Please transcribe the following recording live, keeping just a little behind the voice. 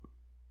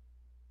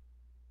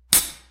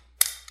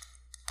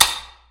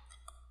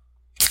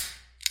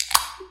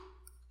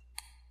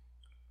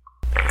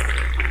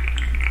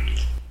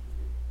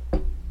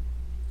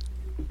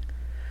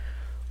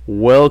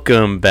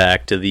Welcome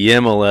back to the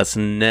MLS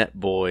Net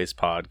Boys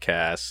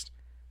podcast.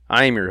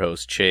 I am your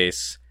host,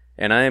 Chase,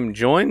 and I am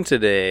joined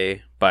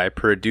today by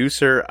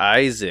producer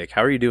Isaac.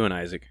 How are you doing,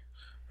 Isaac?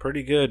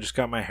 Pretty good. Just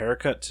got my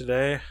haircut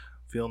today.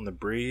 Feeling the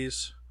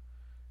breeze.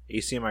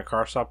 AC in my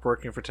car stopped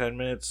working for 10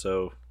 minutes,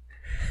 so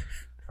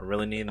I'm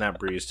really needing that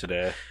breeze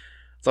today.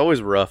 It's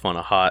always rough on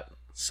a hot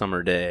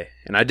summer day,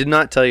 and I did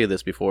not tell you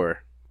this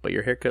before, but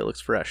your haircut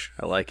looks fresh.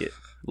 I like it.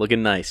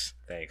 Looking nice.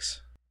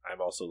 Thanks.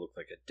 I also look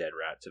like a dead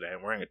rat today.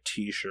 I'm wearing a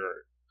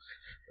t-shirt.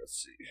 Let's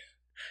see.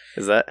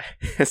 Is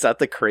that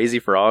the crazy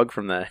frog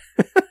from the...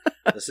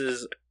 This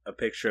is a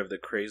picture of the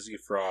crazy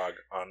frog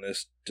on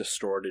this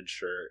distorted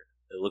shirt.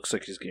 It looks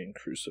like he's getting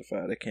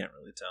crucified. I can't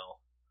really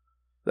tell.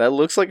 That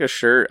looks like a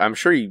shirt. I'm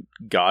sure you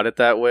got it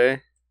that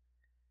way,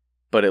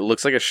 but it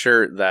looks like a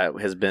shirt that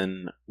has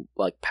been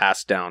like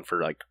passed down for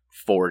like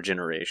 4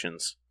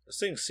 generations. This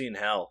thing's seen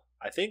hell.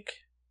 I think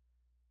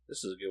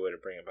this is a good way to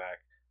bring it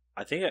back.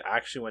 I think I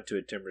actually went to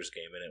a Timbers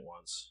game in it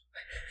once.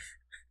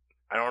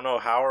 I don't know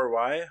how or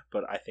why,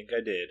 but I think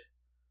I did.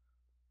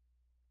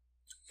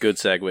 Good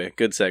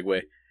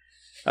segue.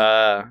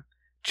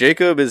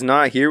 Jacob is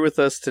not here with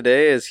us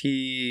today as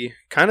he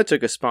kind of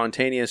took a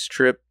spontaneous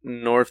trip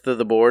north of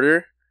the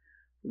border.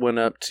 Went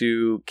up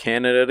to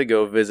Canada to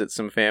go visit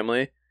some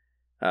family.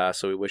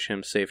 So we wish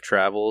him safe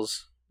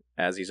travels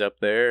as he's up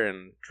there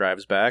and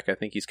drives back. I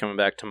think he's coming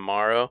back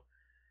tomorrow.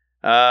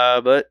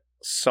 But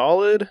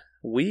solid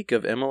week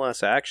of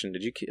MLS action.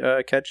 Did you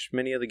catch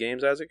many of the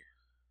games, Isaac?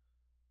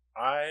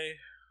 I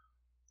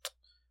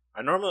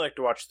normally like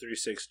to watch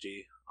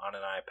 360 on an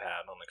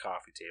iPad on the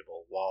coffee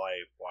table while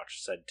I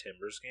watch said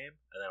Timbers game,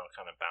 and then I'll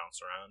kind of bounce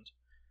around.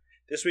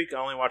 This week I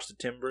only watched the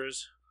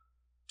Timbers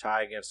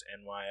tie against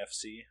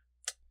NYFC,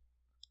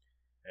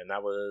 and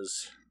that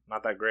was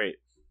not that great.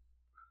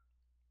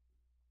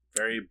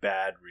 Very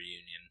bad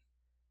reunion.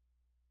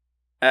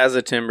 As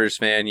a Timbers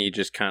fan, you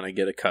just kind of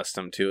get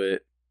accustomed to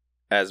it,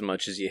 as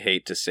much as you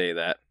hate to say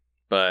that.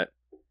 But,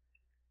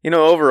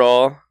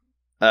 overall,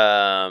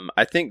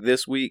 I think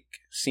this week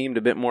seemed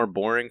a bit more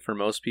boring for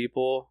most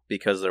people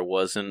because there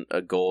wasn't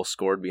a goal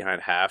scored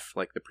behind half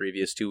like the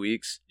previous 2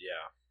 weeks.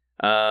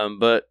 Yeah.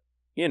 But,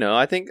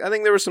 I think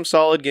there were some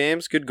solid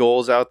games, good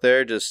goals out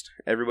there. Just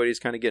everybody's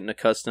kind of getting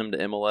accustomed to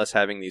MLS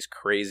having these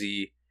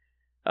crazy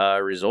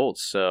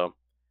results. So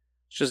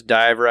let's just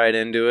dive right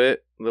into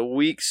it. The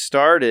week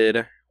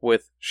started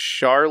with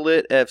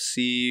Charlotte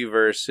FC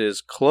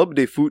versus Club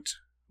de Foot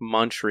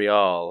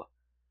Montreal.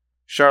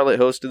 Charlotte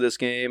hosted this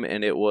game,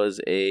 and it was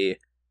a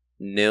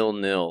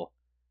 0-0.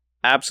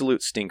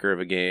 Absolute stinker of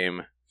a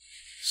game.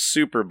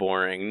 Super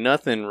boring.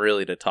 Nothing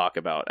really to talk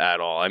about at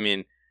all. I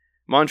mean,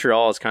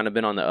 Montreal has kind of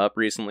been on the up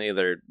recently.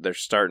 They're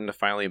starting to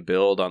finally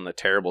build on the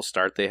terrible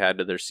start they had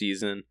to their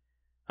season.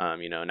 Now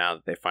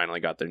that they finally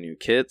got their new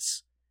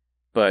kits.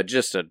 But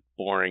just a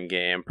boring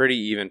game. Pretty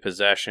even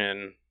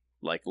possession.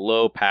 Like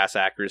low pass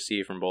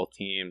accuracy from both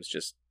teams.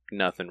 Just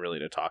nothing really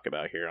to talk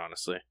about here,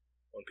 honestly.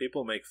 When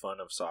people make fun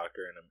of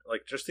soccer,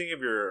 and just think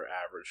of your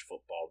average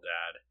football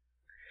dad.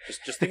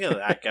 Just think of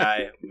that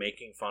guy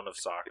making fun of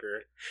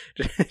soccer.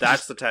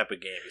 That's the type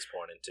of game he's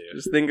pointing to.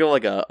 Just think of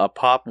like a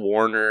Pop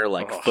Warner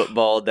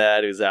football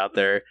dad who's out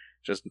there.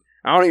 Just,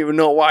 I don't even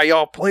know why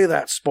y'all play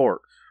that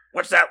sport.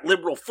 What's that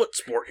liberal foot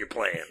sport you're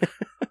playing?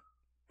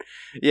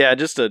 Yeah,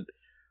 just a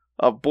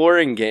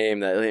boring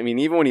game that, I mean,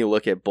 even when you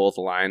look at both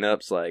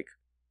lineups,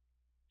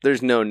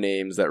 there's no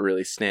names that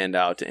really stand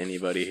out to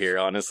anybody here,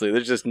 honestly.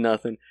 There's just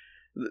nothing.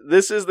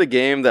 This is the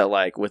game that,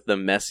 with the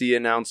Messi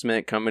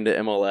announcement coming to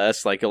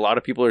MLS, a lot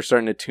of people are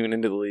starting to tune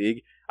into the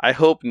league. I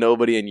hope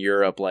nobody in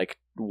Europe,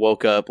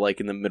 woke up,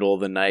 in the middle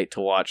of the night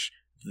to watch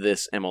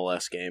this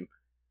MLS game.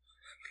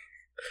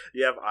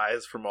 You have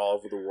eyes from all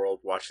over the world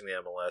watching the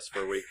MLS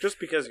for a week. Just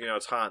because,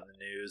 it's hot in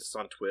the news, it's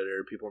on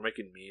Twitter, people are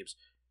making memes.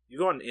 You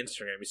go on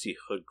Instagram, you see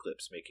hood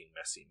clips making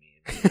Messi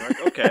memes. You're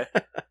like,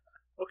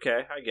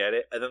 okay, I get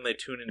it. And then they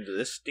tune into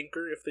this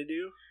stinker if they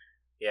do.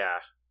 Yeah,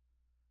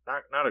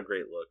 not a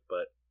great look,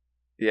 but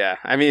yeah,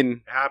 I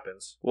mean, it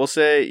happens. We'll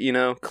say,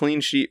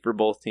 clean sheet for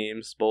both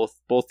teams. Both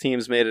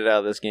teams made it out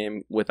of this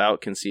game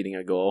without conceding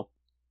a goal.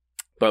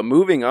 But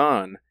moving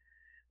on,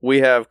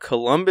 we have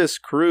Columbus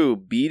Crew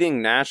beating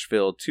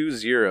Nashville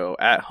 2-0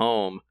 at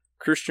home.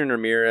 Christian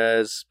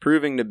Ramirez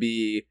proving to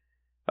be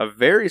a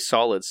very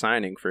solid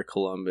signing for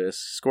Columbus,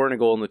 scoring a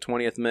goal in the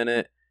 20th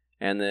minute,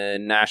 and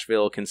then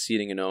Nashville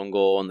conceding an own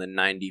goal in the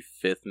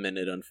 95th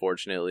minute,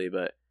 unfortunately.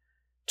 But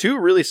 2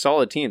 really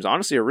solid teams.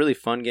 Honestly, a really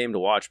fun game to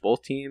watch.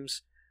 Both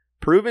teams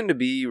proven to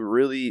be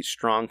really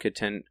strong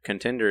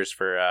contenders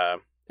for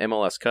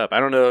MLS Cup. I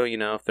don't know,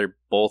 if they're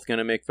both going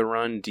to make the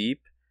run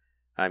deep.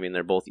 I mean,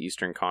 they're both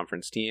Eastern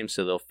Conference teams,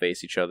 so they'll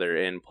face each other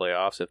in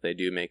playoffs if they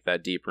do make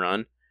that deep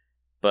run.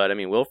 But, I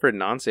mean, Wilfred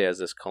Nance has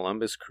this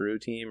Columbus Crew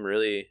team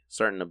really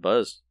starting to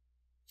buzz.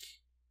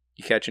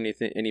 You catch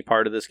any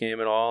part of this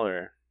game at all?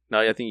 Or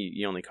no, I think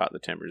you only caught the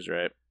Timbers,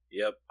 right?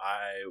 Yep,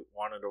 I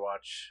wanted to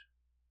watch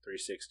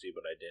 360,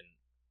 but I didn't.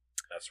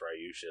 That's where I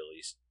usually at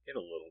least get a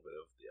little bit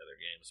of the other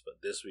games,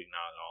 but this week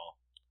not at all.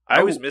 I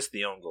always miss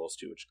the own goals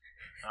too, which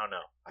I don't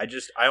know.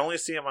 I only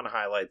see them on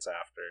highlights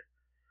after.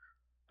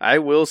 I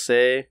will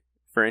say,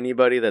 for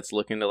anybody that's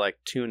looking to like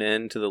tune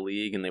in to the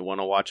league and they want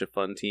to watch a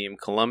fun team,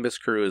 Columbus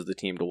Crew is the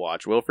team to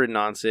watch. Wilfred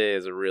Nance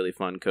is a really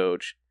fun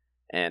coach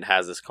and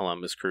has this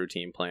Columbus Crew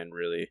team playing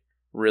really,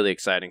 really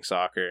exciting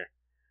soccer.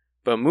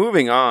 But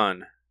moving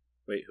on.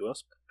 Wait, who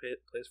else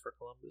plays for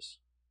Columbus?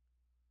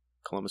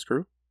 Columbus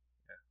Crew?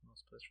 Yeah, who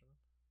else plays for them?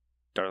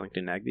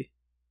 Darlington Nagby.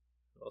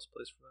 Who else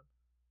plays for them?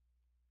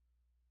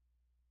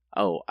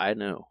 Oh, I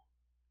know.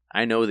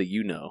 I know that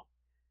you know.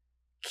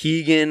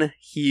 Keegan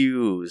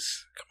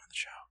Hughes. Come on the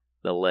show.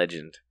 The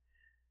legend.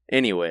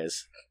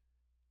 Anyways,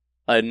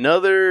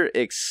 another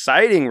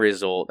exciting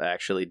result,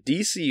 actually.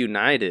 DC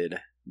United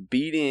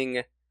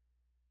beating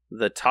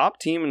the top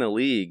team in the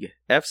league,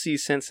 FC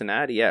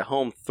Cincinnati, at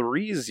home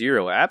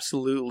 3-0.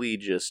 Absolutely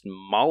just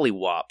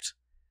mollywhopped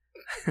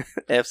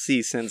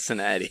FC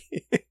Cincinnati.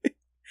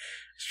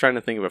 Just trying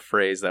to think of a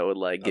phrase that would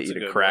like get you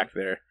to crack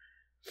there.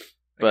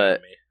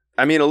 But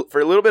I mean,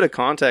 for a little bit of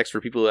context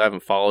for people who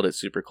haven't followed it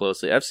super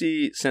closely,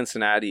 FC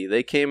Cincinnati,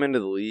 they came into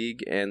the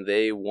league and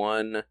they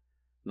won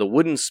the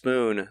Wooden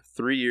Spoon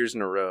 3 years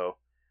in a row.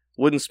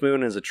 Wooden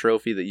Spoon is a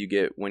trophy that you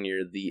get when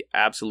you're the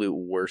absolute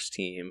worst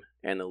team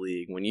in the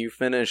league. When you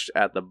finished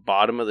at the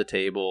bottom of the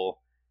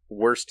table,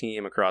 worst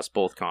team across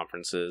both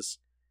conferences,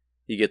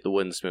 you get the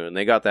Wooden Spoon.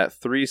 They got that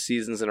 3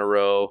 seasons in a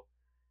row,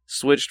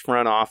 switched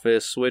front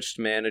office, switched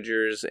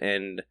managers,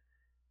 and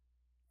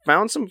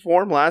found some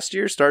form last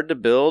year, started to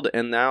build,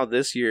 and now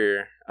this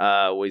year,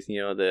 with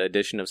the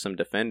addition of some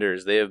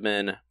defenders, they have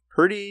been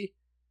pretty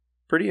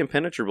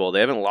impenetrable. They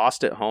haven't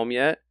lost at home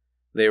yet.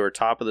 They were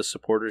top of the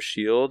Supporters'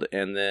 Shield,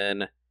 and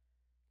then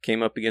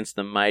came up against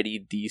the mighty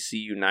DC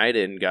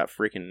United and got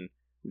freaking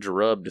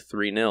drubbed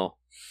 3-0.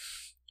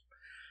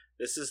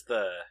 This is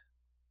the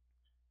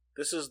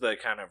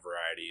kind of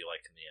variety you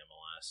like in the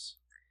MLS.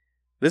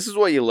 This is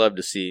what you love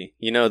to see.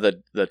 You know,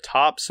 the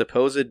top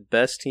supposed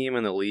best team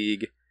in the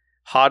league,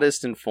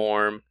 hottest in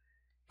form,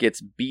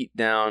 gets beat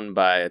down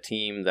by a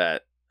team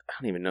that, I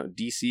don't even know,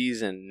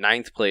 DC's in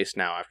 9th place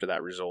now after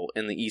that result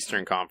in the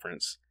Eastern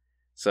Conference.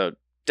 So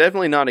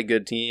definitely not a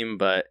good team,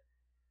 but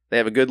they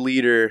have a good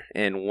leader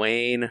in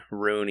Wayne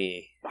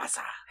Rooney.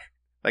 Wasa.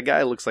 That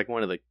guy looks like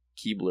one of the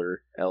Keebler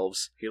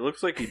elves. He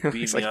looks like he'd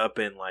beat me up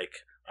in like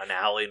an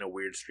alley in a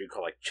weird street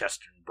called like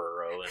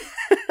Chestertonboro,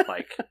 and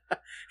like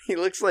he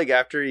looks like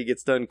after he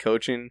gets done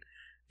coaching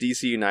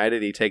DC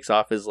United, he takes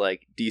off his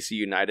like DC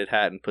United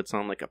hat and puts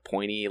on like a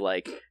pointy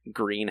like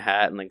green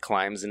hat and then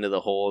climbs into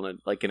the hole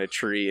in a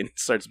tree and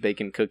starts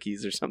baking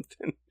cookies or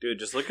something. Dude,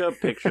 just look up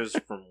pictures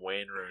from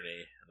Wayne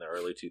Rooney in the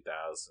early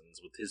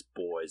 2000s with his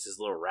boys, his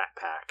little rat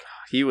pack.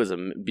 He was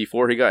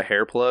before he got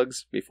hair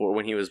plugs, before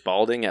when he was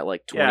balding at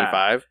like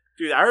 25. Yeah.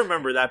 Dude, I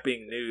remember that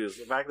being news.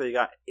 The fact that he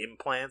got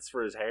implants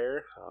for his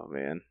hair. Oh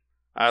man,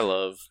 I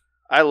love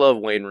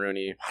Wayne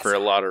Rooney for a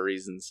lot of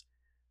reasons,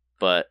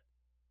 but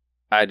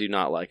I do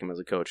not like him as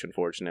a coach,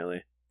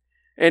 unfortunately.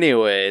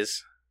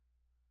 Anyways,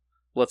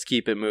 let's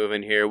keep it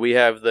moving here. We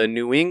have the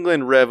New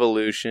England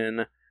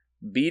Revolution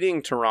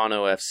beating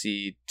Toronto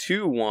FC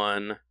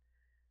 2-1,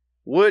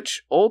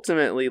 which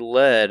ultimately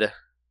led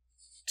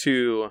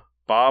to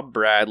Bob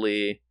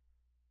Bradley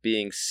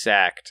being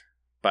sacked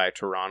by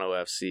Toronto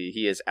FC.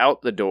 He is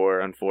out the door,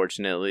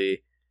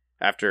 unfortunately,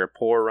 after a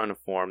poor run of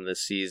form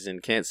this season.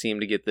 Can't seem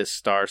to get this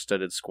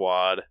star-studded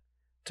squad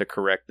to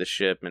correct the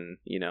ship and,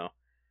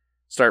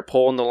 start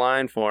pulling the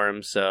line for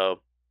him.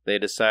 So they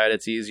decide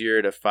it's easier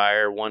to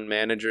fire one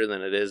manager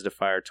than it is to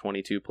fire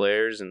 22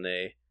 players, and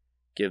they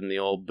give him the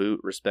old boot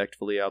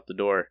respectfully out the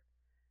door.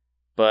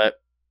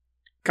 But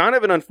kind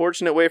of an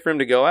unfortunate way for him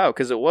to go out,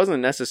 because it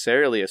wasn't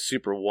necessarily a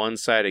super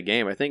one-sided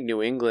game. I think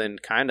New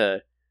England kind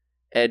of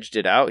edged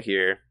it out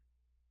here.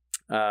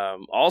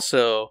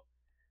 Also,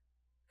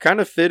 kind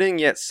of fitting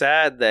yet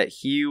sad that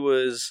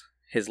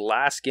his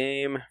last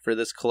game for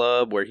this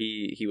club where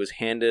he was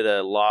handed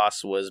a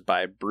loss was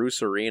by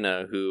Bruce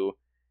Arena, who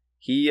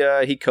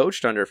he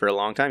coached under for a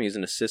long time. He was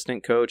an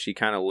assistant coach. He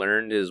kind of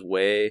learned his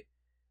way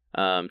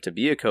to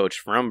be a coach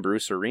from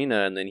Bruce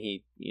Arena, and then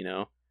he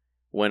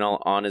went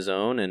on his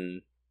own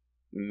and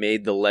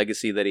made the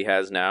legacy that he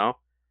has now.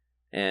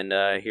 And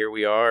here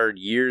we are,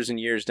 years and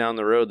years down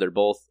the road. They're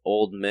both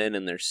old men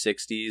in their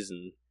 60s,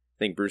 and I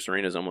think Bruce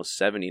Arena is almost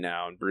 70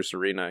 now. And Bruce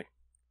Arena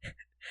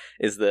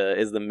is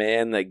the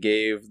man that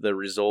gave the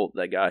result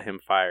that got him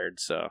fired.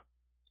 So,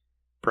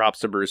 props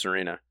to Bruce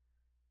Arena.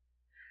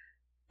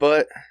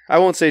 But I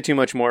won't say too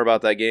much more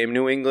about that game.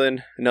 New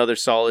England, another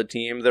solid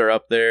team. They're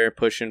up there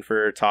pushing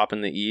for top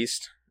in the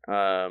East.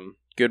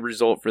 Good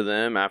result for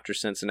them after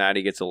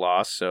Cincinnati gets a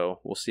loss. So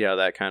we'll see how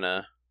that kind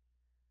of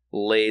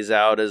lays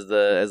out as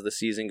the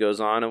season goes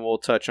on, and we'll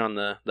touch on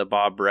the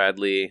Bob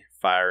Bradley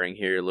firing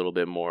here a little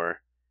bit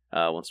more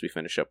once we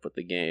finish up with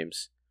the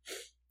games.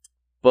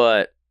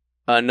 But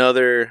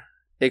another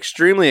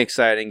extremely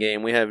exciting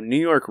game. We have New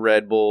York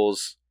Red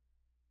Bulls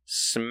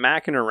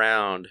smacking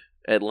around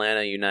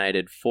Atlanta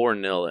United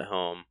 4-0 at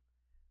home,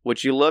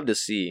 which you love to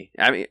see.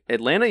 I mean,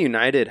 Atlanta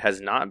United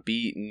has not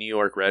beat New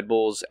York Red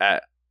Bulls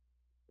at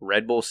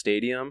Red Bull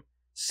Stadium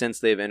since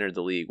they've entered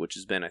the league, which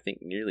has been, I think,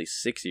 nearly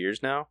 6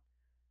 years now.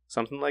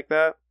 Something like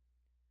that.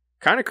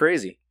 Kind of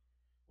crazy.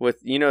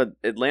 With,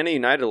 Atlanta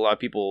United, a lot of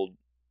people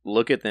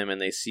look at them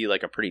and they see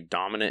like a pretty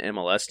dominant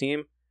MLS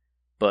team.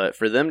 But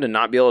for them to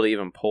not be able to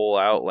even pull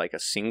out like a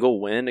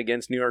single win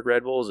against New York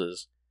Red Bulls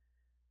is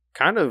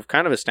kind of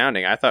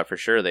astounding. I thought for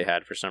sure they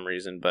had for some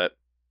reason, but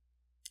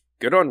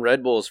good on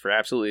Red Bulls for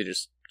absolutely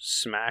just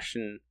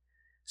smashing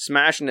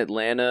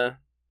Atlanta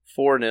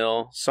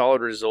 4-0.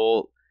 Solid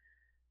result.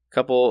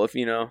 Couple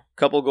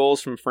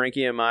goals from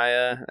Frankie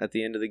Amaya at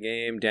the end of the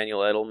game. Daniel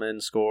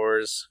Edelman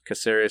scores.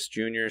 Caceres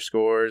Jr.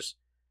 scores.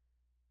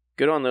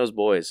 Good on those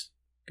boys.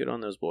 Good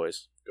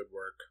work.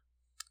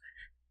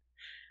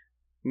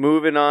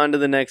 Moving on to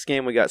the next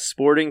game, we got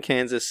Sporting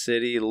Kansas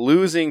City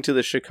losing to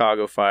the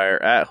Chicago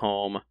Fire at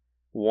home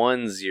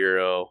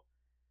 1-0.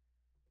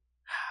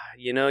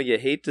 You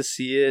hate to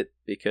see it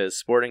because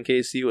Sporting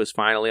KC was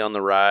finally on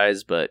the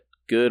rise, but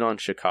good on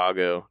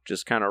Chicago.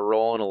 Just kind of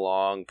rolling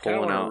along,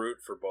 pulling out. Root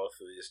for both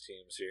of these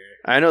teams here.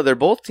 I know, they're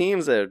both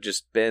teams that have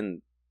just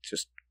been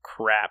just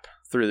crap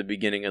through the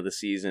beginning of the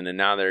season, and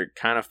now they're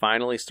kind of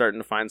finally starting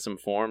to find some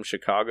form.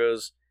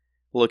 Chicago's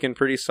looking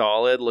pretty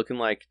solid, looking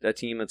like a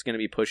team that's going to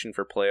be pushing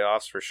for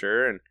playoffs for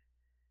sure. And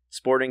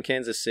Sporting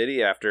Kansas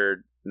City,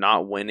 after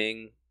not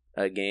winning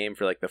a game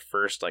for like the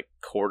first like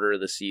quarter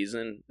of the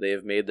season, they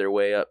have made their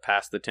way up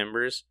past the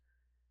Timbers,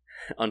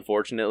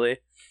 unfortunately.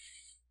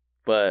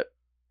 But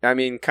I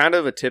mean, kind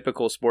of a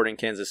typical Sporting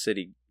Kansas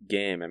City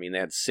game. I mean, they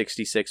had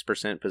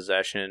 66%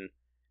 possession,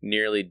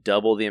 nearly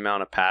double the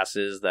amount of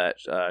passes that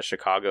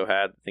Chicago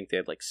had. I think they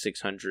had like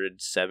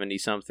 670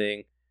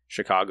 something.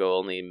 Chicago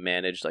only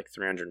managed like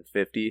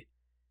 350.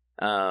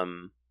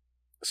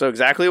 So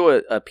exactly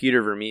what a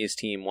Peter Vermees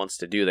team wants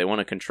to do. They want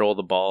to control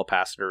the ball,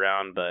 pass it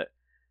around, but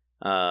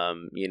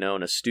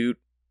an astute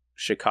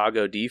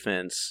Chicago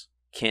defense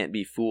can't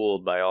be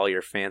fooled by all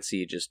your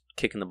fancy just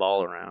kicking the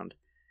ball around.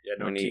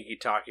 Yeah, no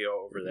tiki-taki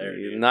over there,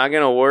 dude. Not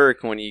going to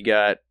work when you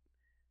got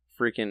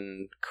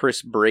freaking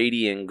Chris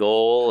Brady in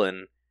goal,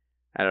 and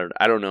I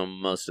don't know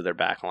most of their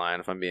back line,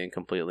 if I'm being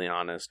completely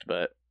honest,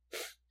 but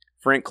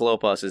Frank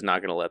Klopas is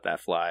not going to let that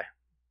fly.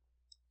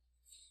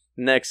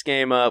 Next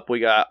game up, we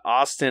got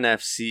Austin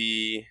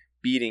FC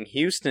beating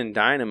Houston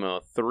Dynamo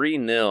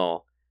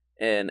 3-0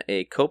 in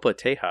a Copa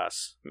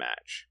Tejas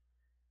match,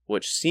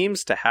 which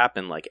seems to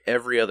happen like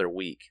every other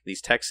week.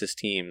 These Texas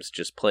teams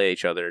just play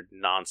each other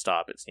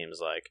nonstop, it seems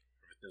like.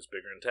 Everything's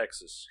bigger in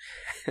Texas.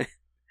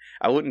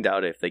 I wouldn't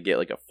doubt it if they get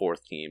like a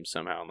fourth team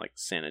somehow in like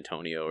San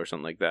Antonio or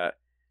something like that.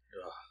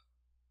 Ugh.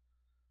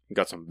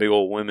 Got some big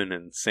old women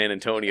in San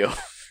Antonio.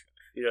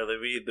 They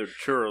eat their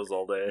churros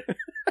all day.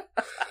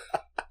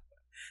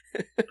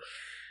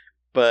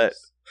 But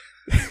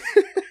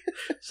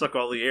suck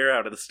all the air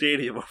out of the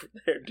stadium over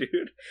there,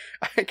 dude.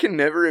 I can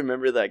never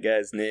remember that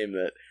guy's name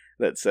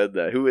that said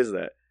that. Who is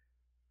that?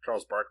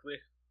 Charles Barkley?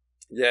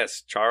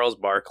 Yes, Charles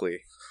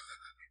Barkley.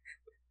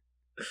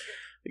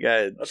 The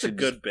guy. That's a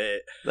good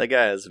bit. That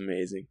guy is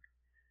amazing.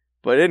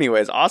 But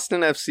anyways,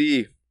 Austin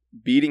FC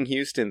beating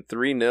Houston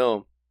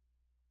 3-0.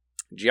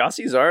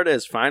 Giassi Zarda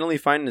is finally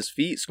finding his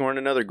feet, scoring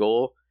another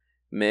goal.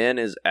 Man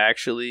is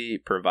actually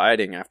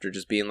providing after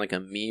just being like a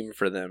meme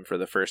for them for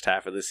the first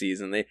half of the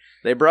season.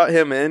 They brought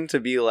him in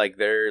to be like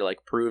their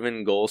like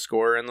proven goal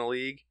scorer in the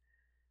league.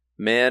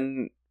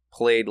 Man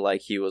played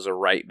like he was a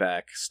right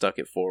back, stuck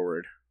it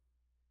forward,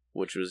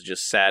 which was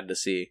just sad to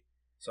see.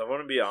 So I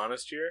want to be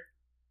honest here.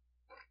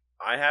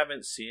 I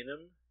haven't seen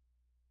him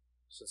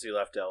since he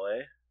left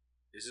LA.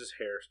 Is his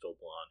hair still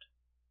blonde?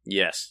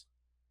 Yes.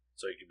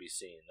 So he can be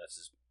seen. That's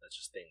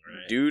his thing,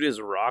 right? Dude has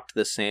rocked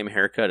the same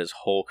haircut his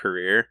whole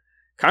career.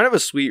 Kind of a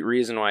sweet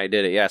reason why he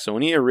did it. Yeah, so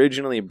when he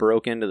originally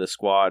broke into the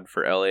squad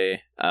for LA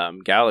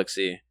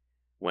Galaxy,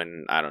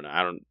 when, I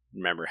don't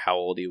remember how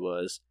old he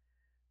was,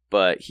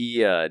 but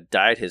he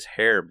dyed his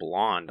hair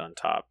blonde on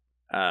top.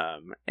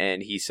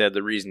 And he said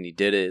the reason he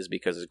did it is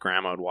because his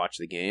grandma would watch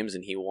the games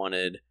and he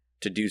wanted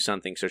to do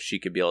something so she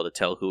could be able to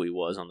tell who he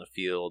was on the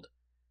field,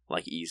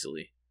 like,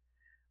 easily.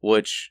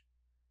 Which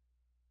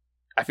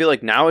I feel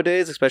like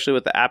nowadays, especially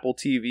with the Apple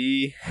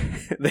TV,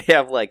 they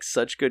have like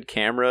such good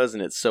cameras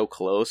and it's so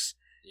close.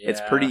 Yeah.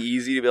 It's pretty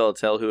easy to be able to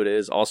tell who it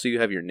is. Also,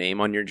 you have your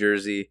name on your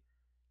jersey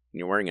and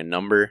you're wearing a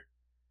number.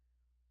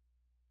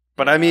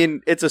 But I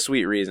mean, it's a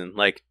sweet reason.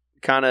 Like,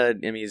 kind of,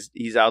 I mean,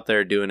 he's out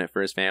there doing it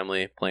for his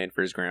family, playing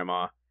for his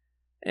grandma,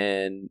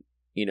 and,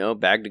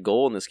 bagged a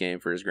goal in this game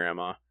for his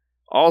grandma.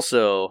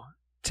 Also,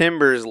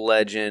 Timbers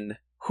legend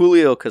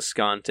Julio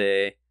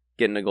Cascante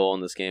getting a goal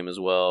in this game as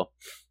well.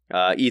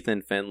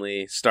 Ethan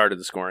Finley started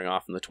the scoring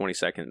off in the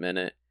 22nd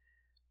minute.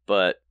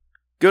 But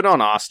good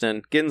on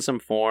Austin, getting some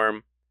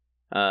form.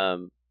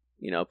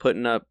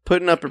 Putting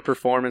up a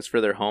performance for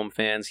their home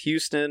fans.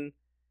 Houston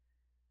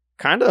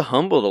kind of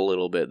humbled a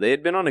little bit. They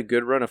had been on a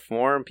good run of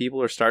form.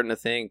 People are starting to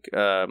think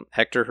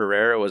Hector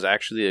Herrera was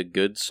actually a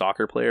good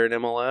soccer player in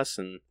MLS.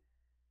 And,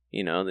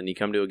 then you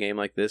come to a game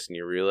like this and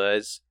you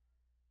realize,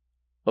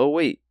 oh,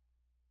 wait,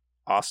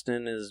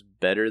 Austin is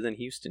better than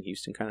Houston.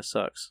 Houston kind of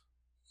sucks.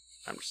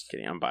 I'm just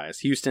kidding. I'm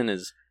biased. Houston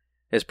is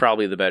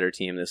probably the better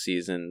team this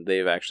season.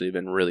 They've actually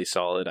been really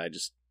solid. I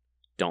just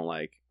don't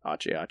like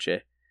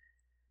Ache.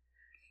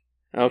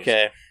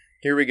 Okay,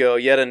 here we go.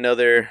 Yet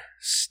another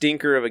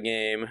stinker of a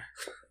game.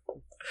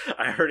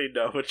 I already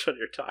know which one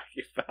you're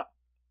talking about.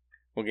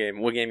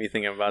 What game you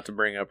think I'm about to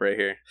bring up right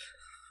here?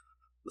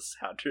 The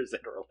Sounders in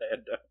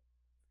Orlando.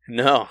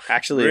 No,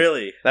 actually,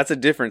 really, that's a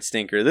different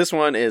stinker. This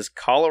one is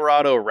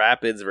Colorado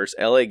Rapids versus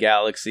LA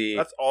Galaxy.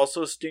 That's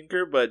also a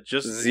stinker, but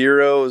just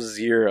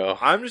 0-0.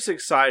 I'm just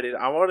excited.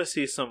 I want to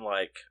see some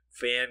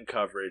fan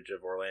coverage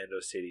of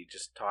Orlando City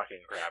just talking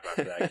crap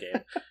after that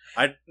game.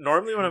 I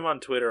normally when I'm on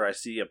Twitter, I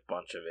see a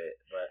bunch of it,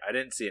 but I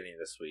didn't see any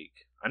this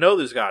week. I know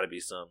there's got to be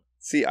some.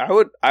 See, I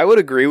would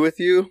agree with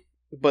you,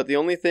 but the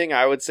only thing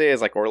I would say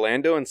is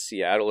Orlando and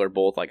Seattle are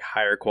both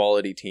higher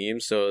quality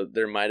teams, so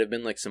there might have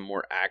been some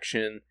more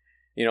action.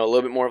 A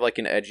little bit more of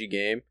an edgy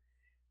game.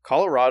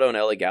 Colorado and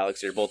LA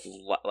Galaxy are both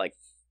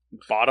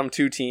bottom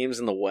two teams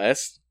in the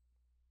West,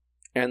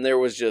 and there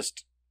was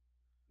just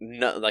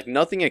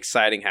nothing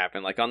exciting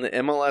happened. On the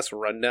MLS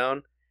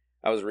rundown,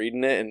 I was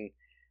reading it, and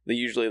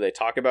they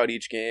talk about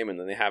each game, and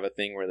then they have a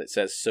thing where it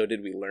says, "So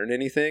did we learn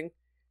anything?"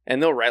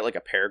 And they'll write a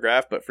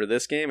paragraph, but for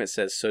this game, it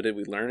says, "So did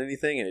we learn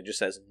anything?" And it just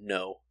says,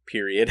 "No."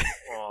 Period.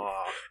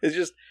 It's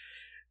just.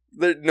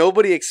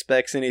 Nobody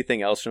expects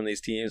anything else from these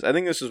teams. I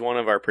think this was one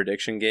of our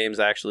prediction games,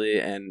 actually,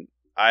 and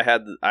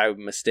I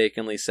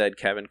mistakenly said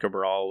Kevin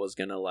Cabral was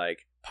going to,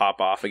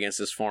 pop off against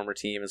his former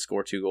team and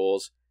score 2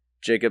 goals.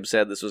 Jacob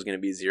said this was going to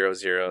be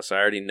 0-0, so I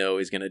already know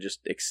he's going to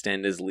just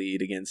extend his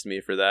lead against me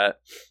for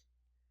that.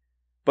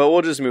 But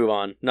we'll just move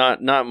on.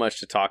 Not much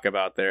to talk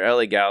about there.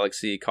 LA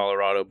Galaxy,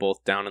 Colorado,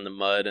 both down in the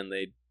mud, and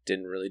they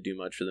didn't really do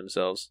much for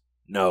themselves.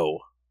 No.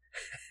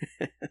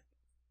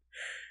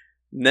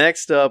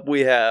 Next up,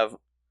 we have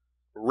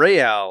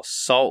Real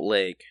Salt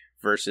Lake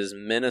versus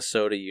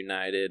Minnesota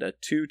United, a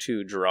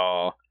 2-2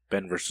 draw.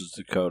 Ben versus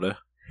Dakota.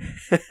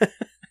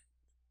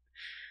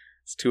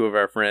 It's 2 of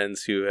our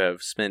friends who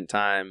have spent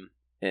time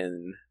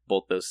in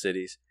both those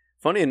cities.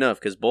 Funny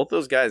enough, because both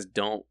those guys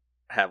don't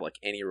have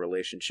any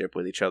relationship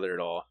with each other at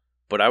all.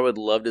 But I would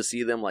love to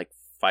see them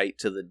fight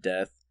to the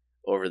death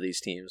over these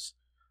teams.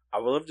 I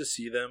would love to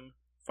see them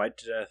fight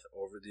to death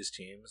over these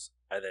teams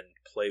and then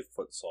play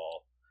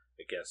futsal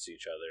against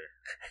each other.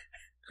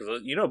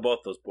 Because both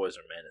those boys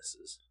are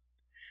menaces.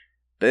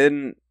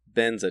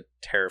 Ben's a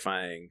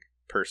terrifying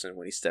person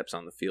when he steps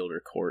on the field or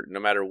court, no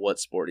matter what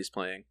sport he's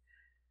playing.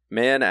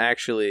 Man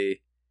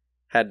actually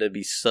had to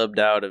be subbed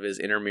out of his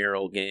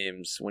intramural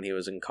games when he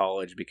was in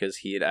college because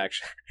he had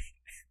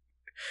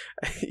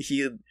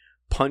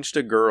punched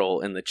a girl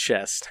in the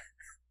chest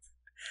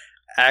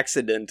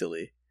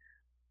accidentally.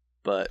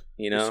 But,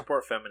 We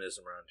support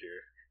feminism around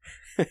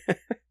here.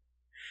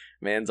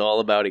 Man's all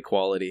about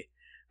equality.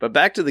 But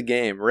back to the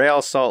game,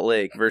 Real Salt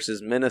Lake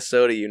versus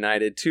Minnesota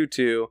United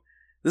 2-2.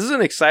 This is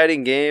an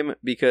exciting game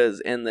because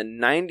in the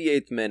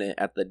 98th minute,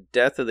 at the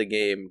death of the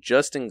game,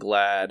 Justin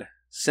Glad,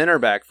 center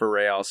back for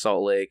Real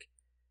Salt Lake,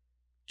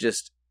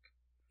 just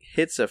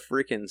hits a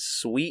freaking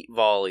sweet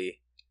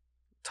volley,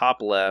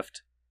 top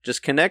left,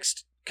 just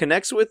connects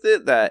with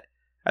it that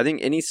I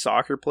think any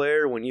soccer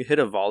player, when you hit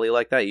a volley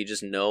like that, you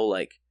just know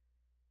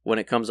when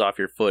it comes off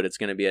your foot, it's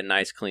going to be a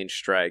nice clean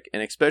strike.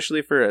 And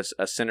especially for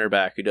a center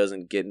back who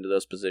doesn't get into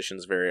those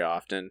positions very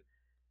often,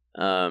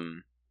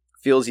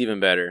 feels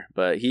even better.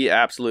 But he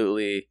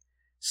absolutely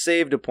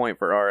saved a point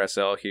for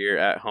RSL here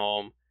at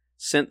home,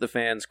 sent the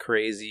fans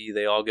crazy.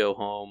 They all go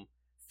home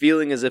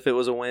feeling as if it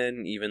was a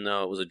win, even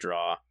though it was a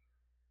draw.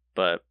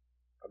 But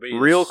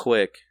real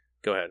quick,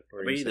 go ahead.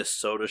 Maybe the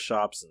soda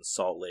shops in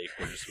Salt Lake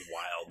were just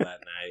wild that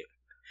night.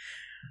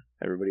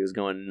 Everybody was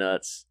going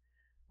nuts.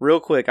 Real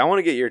quick, I want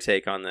to get your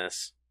take on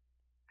this.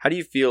 How do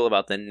you feel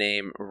about the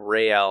name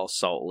Real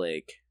Salt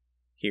Lake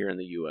here in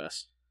the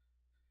U.S.?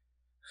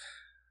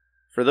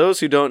 For those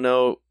who don't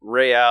know,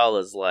 Real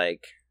is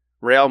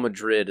Real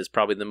Madrid is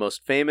probably the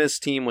most famous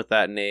team with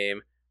that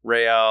name.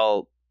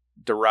 Real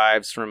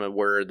derives from a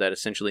word that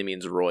essentially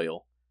means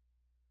royal,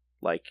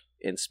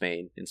 in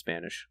Spain, in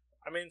Spanish.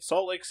 I mean,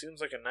 Salt Lake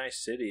seems like a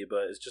nice city,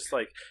 but it's just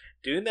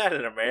doing that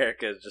in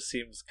America just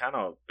seems kind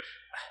of...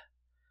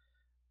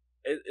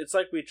 It's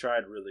like we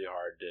tried really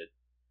hard to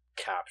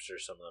capture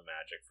some of the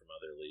magic from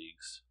other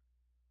leagues.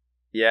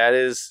 Yeah,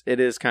 it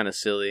is kind of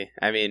silly.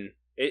 I mean...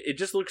 It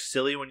just looks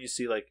silly when you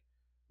see,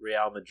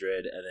 Real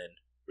Madrid and then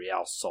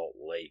Real Salt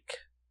Lake.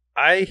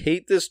 I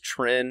hate this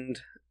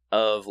trend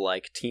of,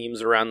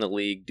 teams around the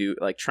league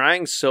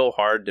trying so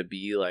hard to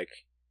be,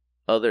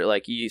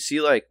 other... you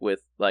see,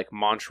 with,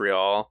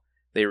 Montreal,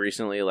 they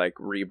recently,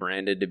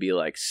 rebranded to be,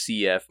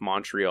 CF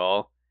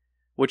Montreal.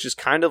 Which is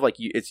kind of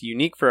it's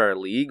unique for our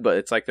league, but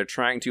it's they're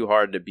trying too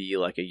hard to be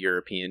a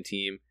European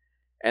team.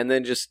 And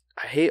then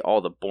I hate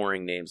all the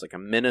boring names, a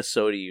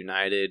Minnesota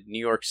United, New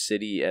York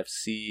City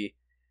FC,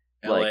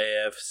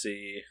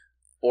 LAFC,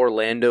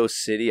 Orlando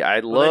City.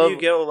 Then you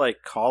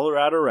get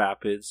Colorado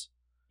Rapids,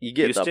 you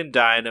get Houston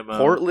Dynamo,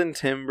 Portland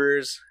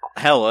Timbers.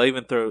 Hell, I'll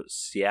even throw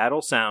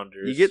Seattle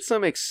Sounders. You get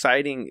some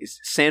exciting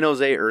San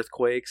Jose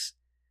Earthquakes.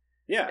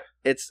 Yeah.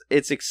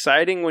 It's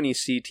exciting when you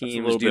see teams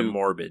That's a little bit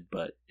morbid,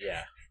 but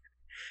yeah.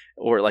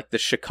 Or like the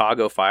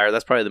Chicago Fire.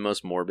 That's probably the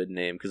most morbid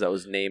name because that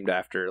was named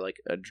after like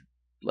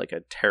a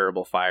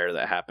terrible fire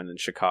that happened in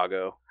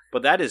Chicago.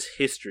 But that is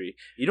history.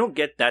 You don't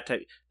get that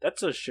type.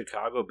 That's a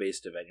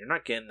Chicago-based event. You're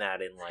not getting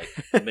that in like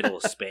the middle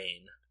of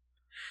Spain.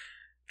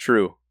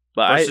 True,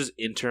 but versus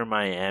Inter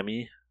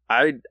Miami.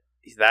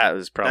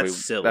 That's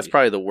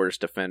probably the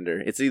worst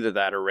offender. It's either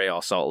that or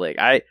Real Salt Lake.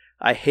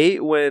 I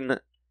hate when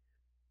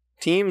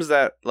teams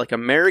that like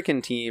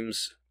American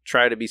teams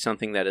try to be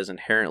something that is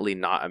inherently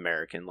not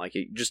American. Like,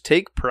 just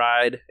take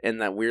pride in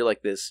that we're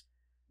like this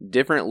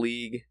different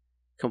league,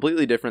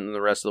 completely different than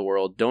the rest of the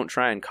world. Don't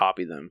try and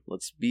copy them.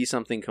 Let's be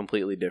something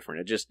completely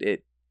different.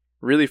 It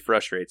really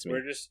frustrates me.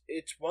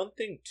 It's one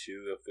thing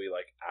too if we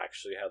like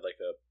actually had like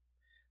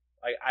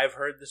I've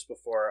heard this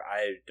before.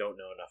 I don't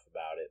know enough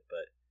about it,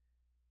 but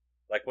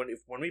like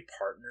when we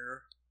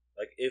partner,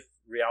 like if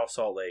Real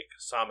Salt Lake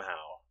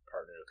somehow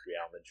partnered with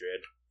Real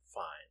Madrid,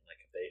 fine. Like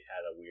if they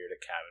had a weird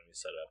academy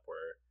set up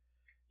where,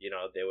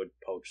 they would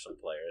poach some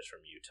players from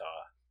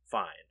Utah,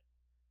 fine.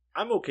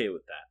 I'm okay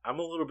with that. I'm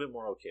a little bit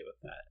more okay with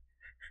that.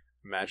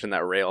 Imagine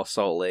that Real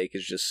Salt Lake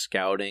is just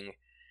scouting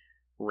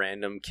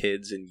random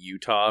kids in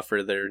Utah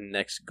for their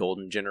next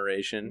golden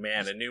generation.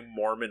 Man, a new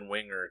Mormon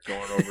winger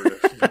going over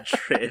to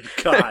Madrid.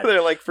 God.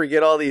 They're like,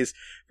 forget all these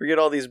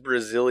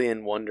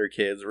Brazilian wonder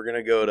kids. We're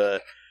gonna go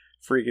to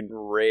freaking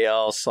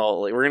Real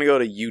Salt Lake. We're gonna go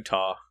to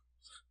Utah.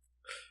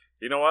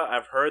 You know what?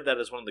 I've heard that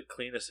is one of the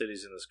cleanest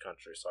cities in this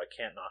country, so I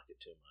can't knock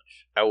it too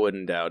much. I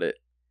wouldn't doubt it.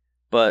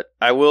 But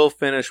I will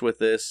finish with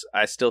this.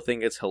 I still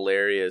think it's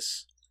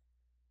hilarious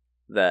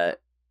that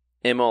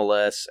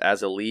MLS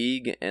as a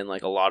league and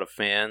like a lot of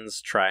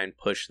fans try and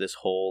push this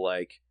whole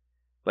like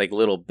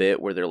little bit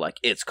where they're like,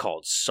 it's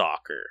called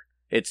soccer.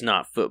 It's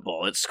not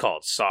football. It's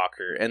called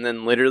soccer. And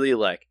then literally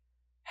like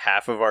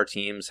half of our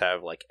teams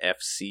have like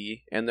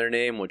FC in their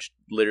name, which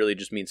literally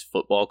just means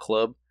football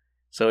club.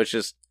 So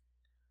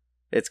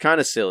it's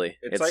kind of silly.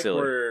 It's like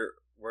silly.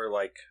 we're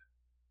like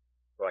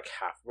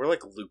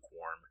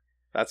lukewarm.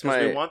 That's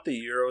we want the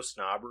Euro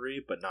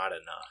snobbery, but not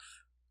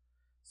enough.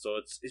 So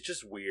it's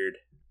just weird.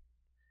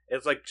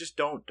 It's like, just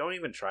don't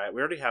even try it. We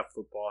already have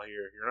football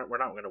here. We're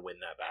not going to win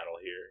that battle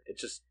here. It's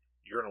just,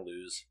 you're going to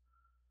lose.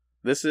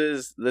 This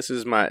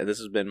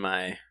has been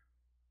my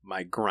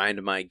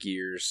grind my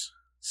gears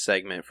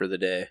segment for the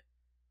day.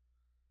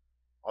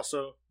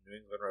 Also, New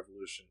England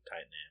Revolution,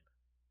 tight name.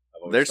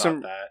 I've always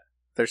thought that.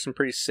 There's some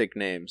pretty sick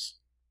names.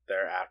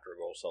 Their after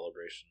goal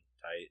celebration,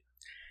 tight.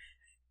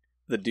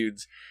 The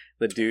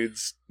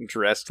dudes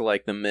dressed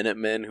like the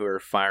Minutemen who are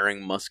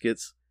firing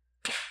muskets.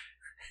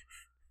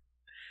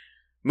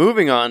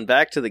 Moving on,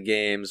 back to the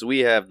games, we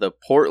have the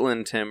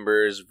Portland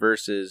Timbers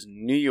versus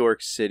New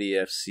York City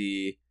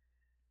FC.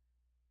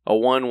 A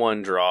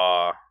 1-1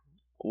 draw.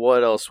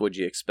 What else would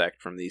you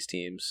expect from these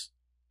teams?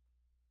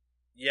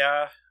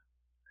 Yeah,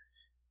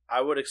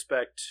 I would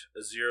expect a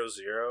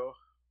 0-0.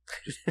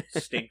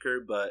 Just stinker,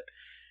 but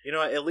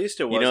at least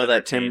it was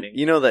entertaining.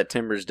 That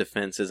Timbers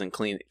defense isn't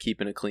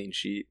keeping a clean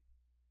sheet.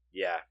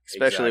 Yeah,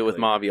 especially with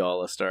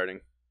Maviola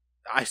starting.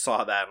 I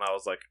saw that and I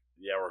was like,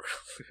 yeah, we're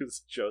going to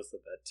lose. Joe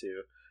said that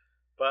too.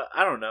 But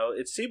I don't know.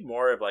 It seemed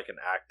more of like an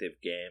active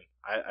game.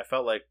 I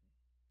felt like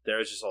there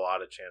was just a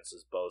lot of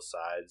chances both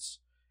sides.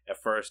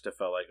 At first, it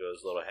felt like it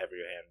was a little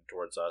heavier handed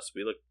towards us.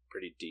 We looked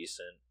pretty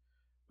decent.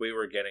 We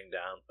were getting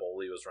down.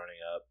 Boley was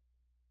running up,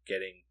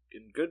 getting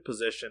in good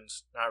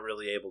positions, not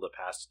really able to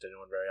pass it to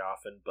anyone very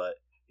often, but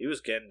he was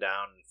getting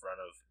down in front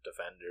of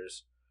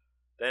defenders.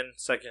 Then,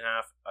 second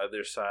half,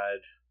 other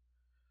side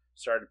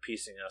started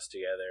piecing us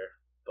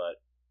together,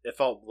 but it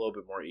felt a little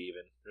bit more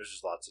even. There's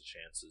just lots of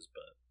chances,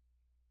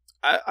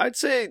 but I'd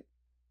say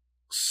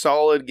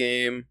solid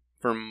game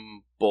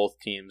from both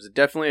teams.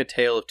 Definitely a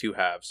tale of two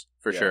halves,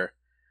 for sure.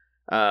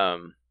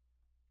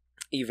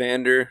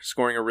 Evander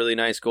scoring a really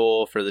nice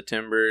goal for the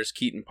Timbers.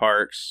 Keaton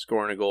Parks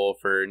scoring a goal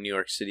for New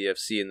York City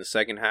FC in the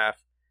second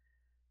half.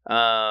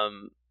 I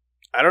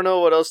don't know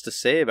what else to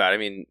say about it. I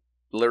mean,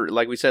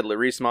 like we said,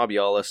 Larice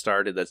Mabiola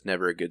started. That's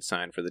never a good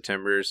sign for the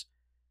Timbers.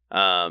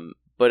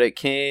 But it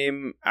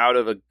came out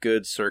of a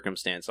good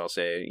circumstance, I'll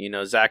say.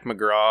 Zach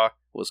McGraw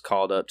was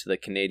called up to the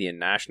Canadian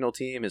national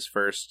team, his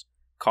first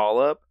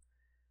call-up.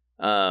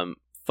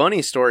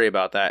 Funny story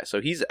about that.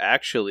 So he's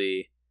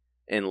actually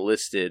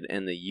enlisted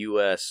in the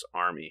U.S.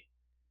 Army.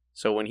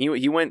 So when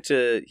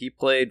he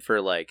played for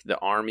like the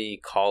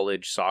Army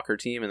college soccer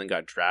team and then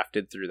got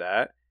drafted through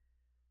that.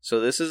 So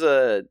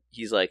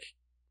he's like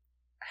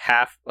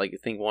half, like I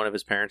think one of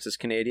his parents is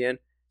Canadian.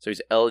 So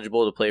he's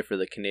eligible to play for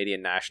the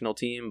Canadian national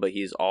team, but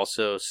he's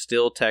also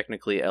still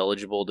technically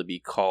eligible to be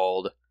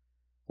called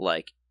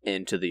like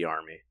into the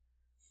Army,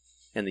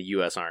 in the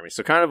U.S. Army.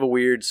 So kind of a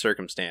weird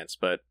circumstance,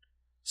 but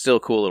still a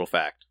cool little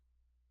fact.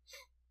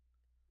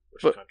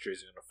 Which country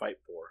is he going to fight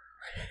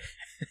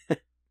for?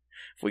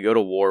 If we go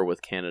to war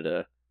with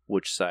Canada,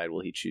 which side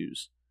will he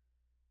choose?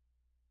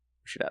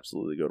 We should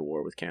absolutely go to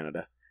war with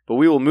Canada. But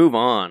we will move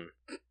on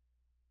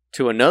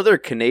to another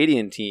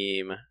Canadian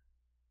team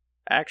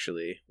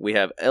actually, we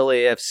have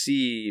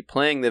LAFC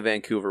playing the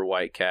Vancouver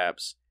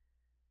Whitecaps.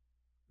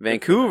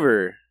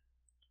 Vancouver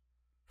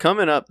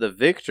coming up the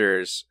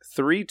victors,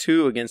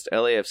 3-2 against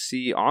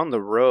LAFC on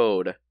the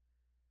road.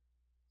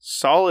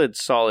 Solid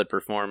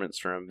performance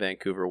from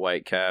Vancouver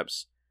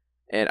Whitecaps.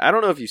 And I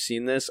don't know if you've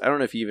seen this. I don't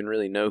know if you even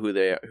really know who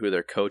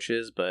their coach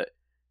is, but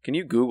can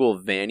you Google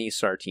Vanni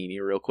Sartini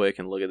real quick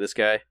and look at this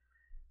guy?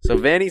 So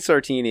Vanni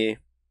Sartini,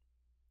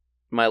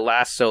 my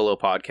last solo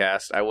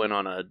podcast, I went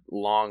on a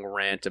long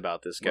rant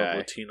about this guy.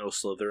 Latino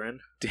Slytherin?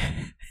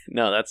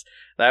 No,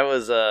 that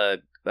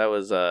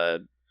was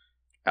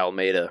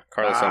Almeida,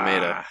 Carlos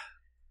Almeida.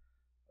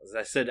 As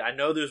I said, I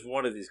know there's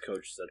one of these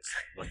coaches that's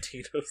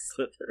Latino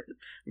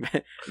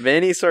Slytherin.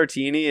 Vanni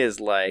Sartini is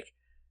like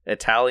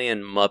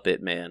Italian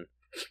Muppet Man.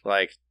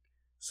 Like,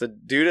 so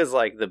dude is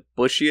like the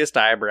bushiest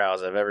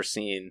eyebrows I've ever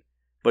seen,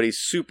 but he's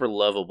super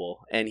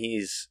lovable, and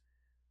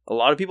a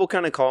lot of people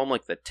kind of call him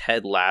like the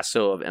Ted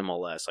Lasso of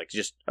MLS, like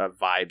just a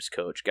vibes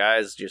coach.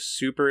 Guys, just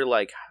super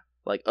like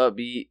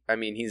upbeat. I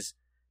mean, he's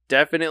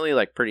definitely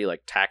like pretty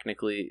like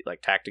tactically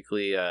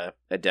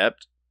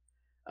adept.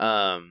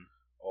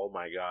 Oh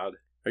my god.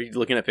 Are you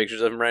looking at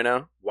pictures of him right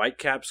now?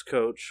 Whitecaps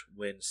coach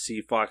wins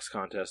Sea Fox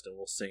contest and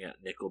will sing at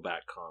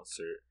Nickelback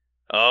concert.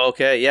 Oh,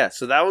 okay, yeah.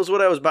 So that was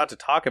what I was about to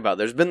talk about.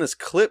 There's been this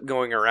clip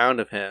going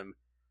around of him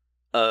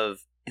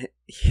of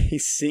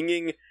he's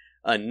singing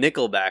a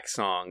Nickelback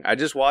song. I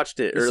just watched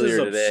it earlier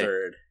today. This is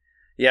absurd.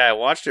 Yeah, I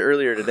watched it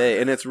earlier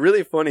today, and it's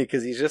really funny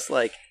because he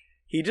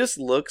just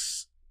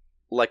looks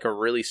like a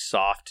really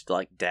soft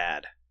like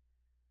dad.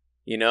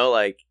 You know,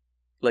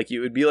 like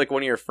you would be like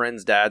one of your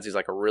friend's dads. He's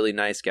like a really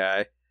nice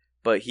guy,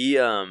 but he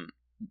I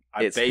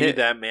bet you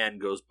that man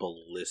goes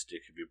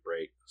ballistic if you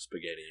break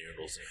spaghetti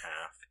noodles in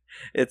half.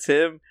 It's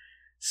him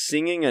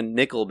singing a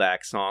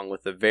Nickelback song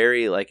with a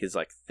very his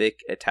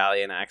thick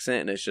Italian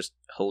accent, and it's just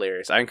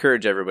hilarious. I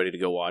encourage everybody to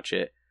go watch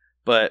it.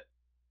 But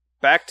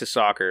back to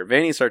soccer.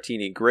 Vanni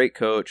Sartini, great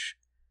coach.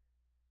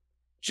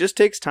 Just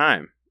takes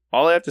time.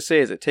 All I have to say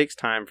is it takes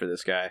time for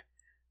this guy.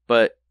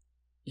 But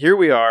here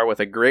we are with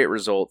a great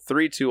result,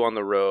 3-2 on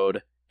the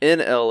road in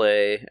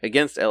LA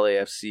against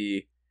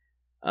LAFC.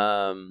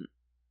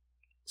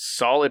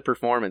 Solid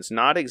performance.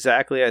 Not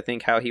exactly, I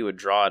think, how he would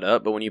draw it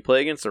up, but when you play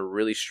against a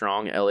really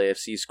strong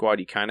LAFC squad,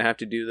 you kind of have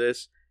to do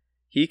this.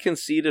 He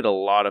conceded a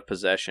lot of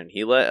possession.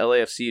 He let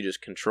LAFC just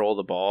control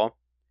the ball,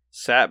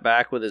 sat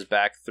back with his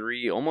back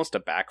three, almost a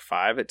back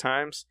five at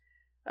times,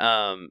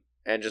 and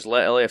just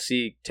let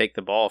LAFC take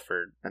the ball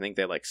for, I think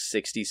they had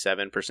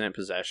 67%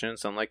 possession,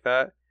 something like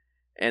that.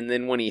 And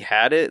then when he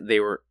had it, they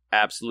were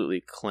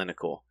absolutely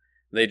clinical.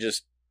 They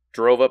just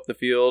drove up the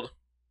field,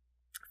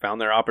 found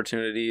their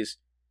opportunities,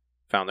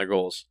 found their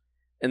goals.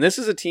 And this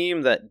is a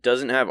team that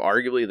doesn't have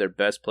arguably their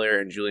best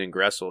player in Julian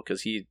Gressel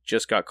because he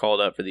just got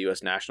called up for the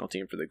U.S. national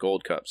team for the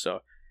Gold Cup. So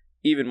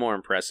even more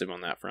impressive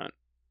on that front.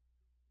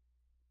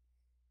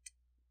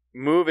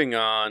 Moving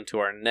on to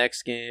our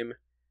next game,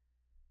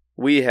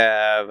 we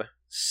have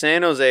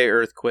San Jose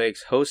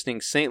Earthquakes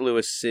hosting St.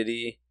 Louis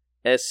City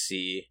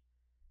SC,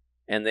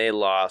 and they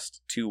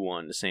lost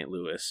 2-1 to St.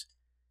 Louis.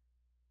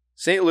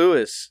 St.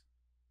 Louis,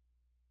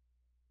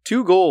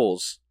 2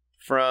 goals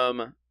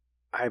from,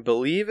 I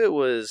believe it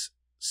was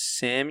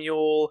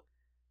Samuel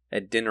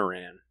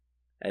Adeniran.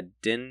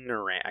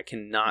 I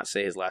cannot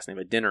say his last name.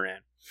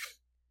 Adeniran.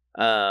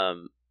 I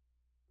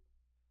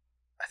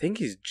think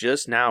he's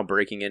just now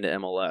breaking into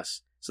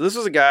MLS. So this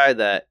was a guy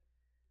that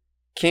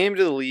came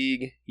to the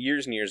league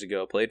years and years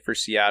ago, played for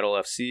Seattle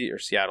FC, or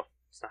Seattle.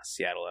 It's not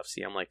Seattle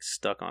FC. I'm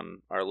stuck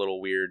on our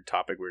little weird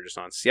topic we were just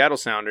on. Seattle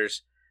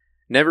Sounders.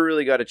 Never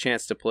really got a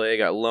chance to play.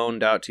 Got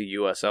loaned out to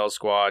USL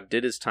squad.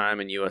 Did his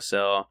time in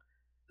USL.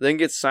 Then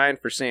gets signed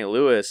for St.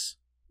 Louis.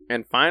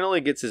 And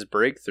finally gets his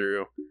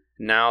breakthrough.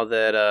 Now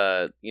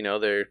that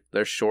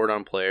they're short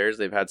on players.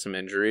 They've had some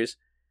injuries.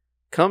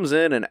 Comes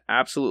in and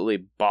absolutely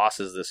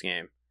bosses this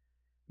game.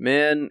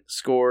 Man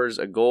scores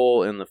a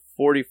goal in the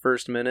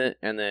 41st minute.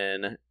 And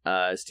then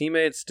his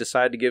teammates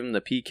decide to give him the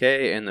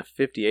PK in the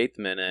 58th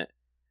minute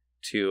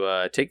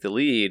to take the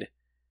lead.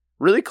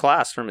 Really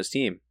class from his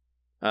team.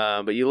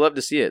 But you love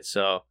to see it,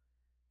 so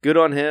good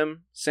on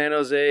him. San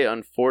Jose,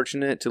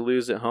 unfortunate to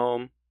lose at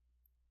home.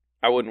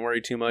 I wouldn't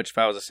worry too much if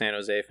I was a San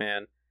Jose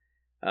fan.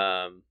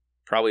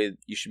 Probably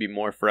you should be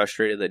more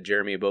frustrated that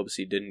Jeremy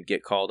Ebobisse didn't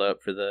get called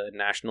up for the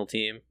national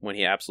team when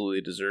he absolutely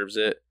deserves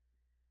it.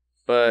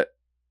 But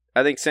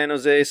I think San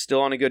Jose is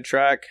still on a good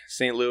track.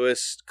 St.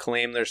 Louis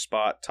claimed their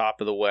spot top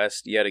of the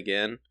West yet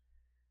again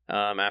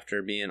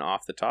after being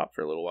off the top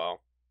for a little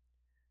while.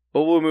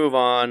 But we'll move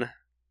on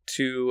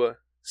to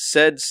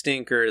said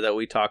stinker that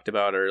we talked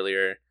about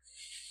earlier.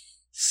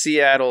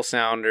 Seattle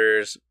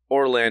Sounders,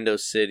 Orlando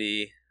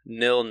City,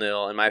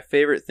 0-0. And my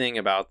favorite thing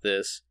about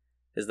this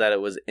is that it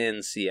was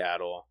in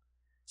Seattle.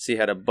 So you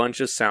had a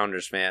bunch of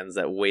Sounders fans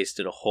that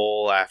wasted a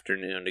whole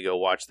afternoon to go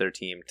watch their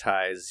team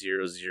tie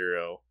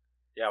 0-0.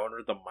 Yeah, I wonder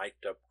what the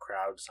mic'd up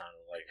crowd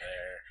sounded like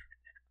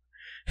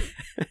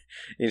there.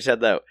 You just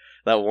had that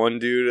one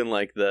dude in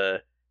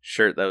the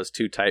shirt that was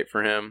too tight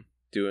for him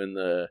doing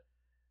the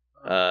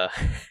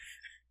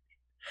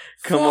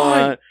Come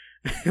on.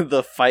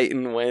 The fight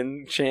and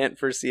win chant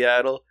for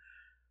Seattle.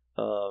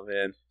 Oh,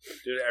 man.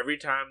 Dude, every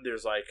time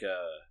there's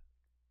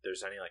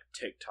there's any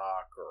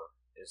TikTok or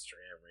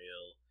Instagram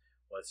reel,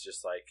 what's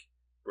just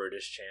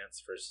British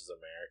chants versus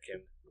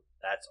American,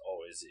 that's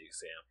always the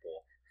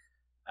example.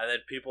 And then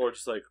people are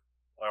just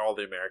all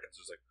the Americans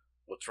are just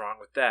what's wrong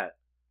with that?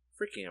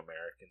 Freaking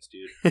Americans,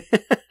 dude.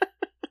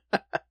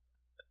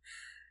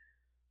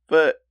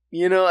 But,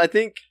 I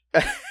think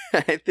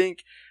I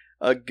think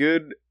a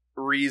good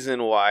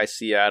reason why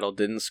Seattle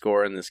didn't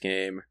score in this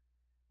game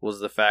was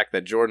the fact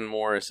that Jordan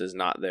Morris is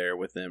not there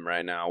with them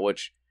right now,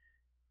 which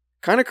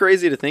kind of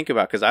crazy to think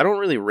about because I don't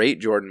really rate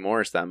Jordan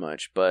Morris that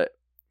much, but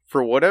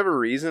for whatever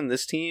reason,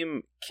 this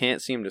team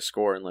can't seem to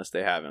score unless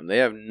they have him. They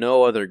have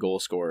no other goal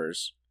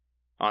scorers.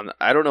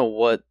 I don't know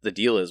what the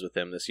deal is with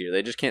them this year.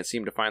 They just can't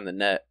seem to find the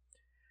net.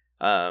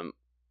 I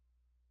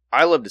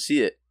love to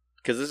see it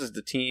because this is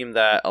the team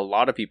that a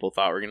lot of people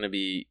thought were going to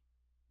be,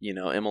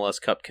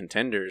 MLS Cup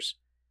contenders,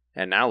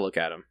 and now look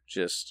at them,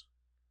 just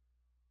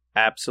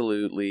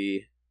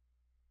absolutely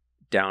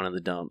down in the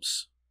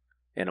dumps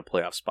in a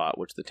playoff spot,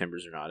 which the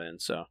Timbers are not in.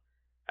 So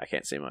I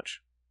can't say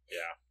much.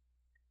 Yeah.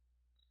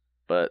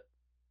 But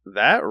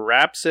that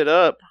wraps it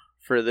up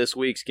for this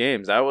week's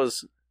games. That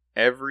was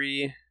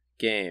every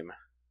game.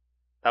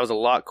 That was a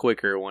lot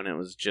quicker when it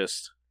was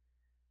just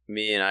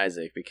me and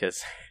Isaac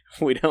because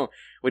we don't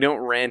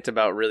rant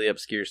about really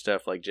obscure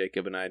stuff like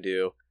Jacob and I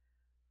do.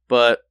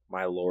 But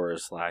my lore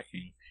is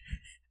lacking.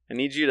 I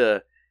need you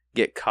to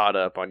get caught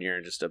up on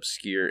your just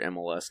obscure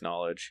MLS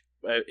knowledge.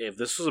 If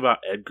this was about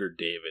Edgar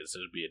Davis, it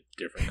would be a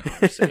different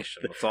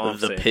conversation. That's all I'm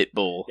saying. The Pit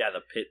Bull. Yeah,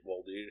 the Pit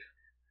Bull, dude.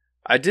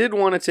 I did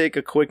want to take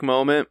a quick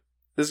moment.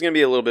 This is going to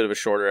be a little bit of a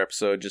shorter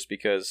episode just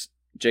because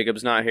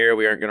Jacob's not here.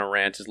 We aren't going to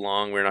rant as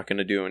long. We're not going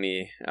to do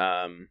any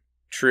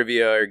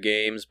trivia or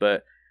games,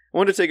 but I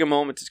wanted to take a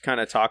moment to kind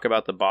of talk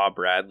about the Bob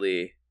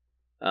Bradley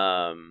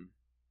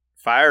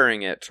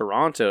firing at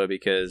Toronto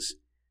because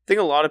I think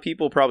a lot of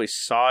people probably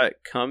saw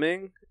it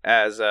coming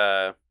as,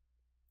 the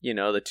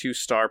two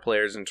star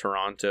players in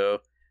Toronto,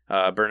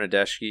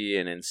 Bernardeschi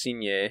and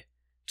Insigne,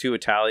 two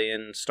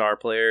Italian star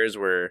players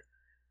were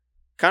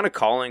kind of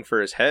calling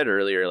for his head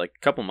earlier, like a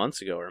couple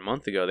months ago or a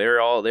month ago.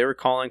 They were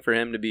calling for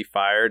him to be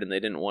fired, and they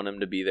didn't want him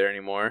to be there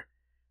anymore.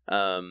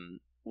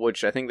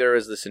 Which I think there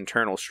was this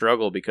internal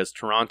struggle because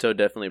Toronto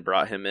definitely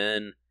brought him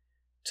in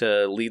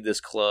to lead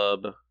this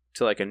club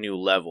to a new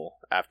level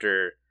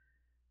after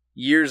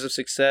years of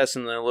success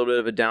and then a little bit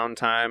of a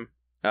downtime.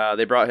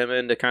 They brought him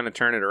in to kind of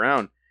turn it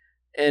around,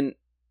 and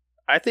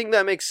I think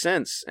that makes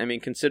sense. I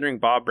mean, considering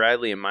Bob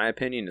Bradley, in my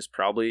opinion, is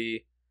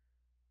probably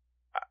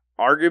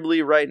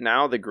arguably right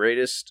now the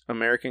greatest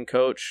American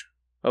coach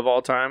of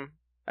all time.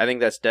 I think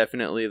that's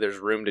definitely, there's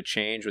room to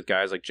change with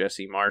guys like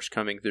Jesse Marsh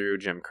coming through,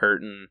 Jim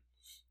Curtin,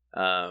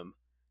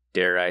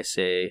 dare I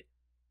say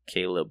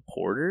Caleb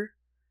Porter.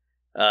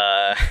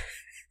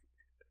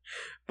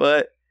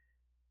 But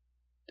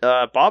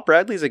Bob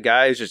Bradley's a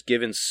guy who's just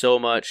given so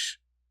much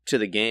to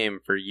the game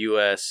for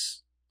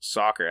U.S.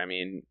 soccer. I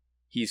mean,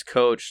 he's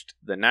coached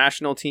the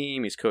national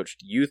team, he's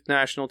coached youth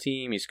national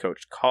team, he's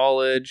coached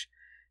college,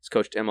 he's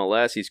coached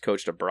MLS, he's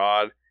coached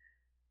abroad.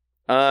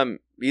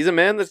 He's a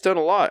man that's done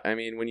a lot. I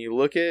mean, when you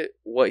look at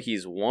what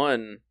he's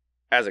won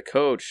as a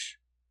coach,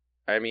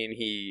 I mean,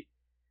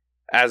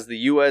 as the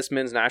U.S.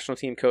 men's national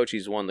team coach,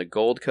 he's won the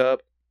Gold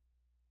Cup.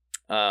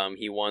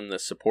 He won the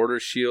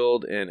Supporters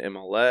Shield in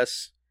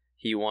MLS.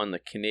 He won the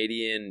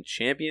Canadian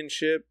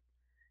Championship.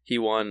 He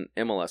won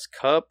MLS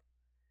Cup.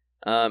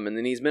 And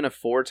then he's been a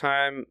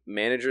 4-time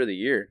Manager of the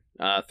Year.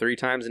 3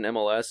 times in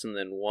MLS and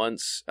then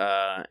once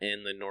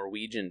in the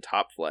Norwegian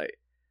Top Flight.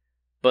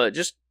 But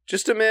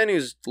just a man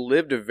who's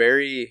lived a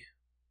very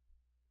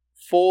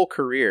full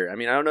career. I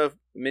mean, I don't know if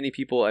many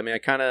people... I mean, I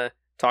kind of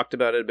talked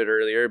about it a bit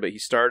earlier, but he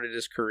started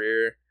his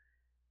career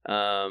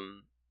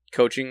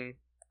coaching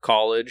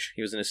college.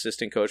 He was an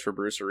assistant coach for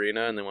Bruce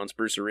Arena, and then once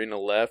Bruce Arena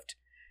left,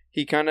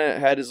 he kind of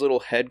had his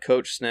little head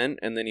coach stint,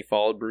 and then he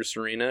followed Bruce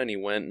Arena, and he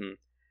went and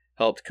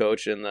helped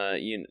coach in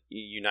the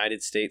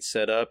United States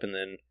setup, and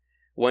then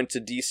went to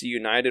DC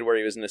United, where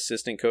he was an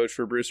assistant coach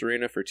for Bruce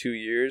Arena for 2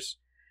 years.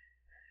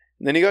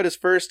 And then he got his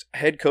first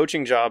head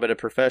coaching job at a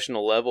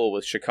professional level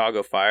with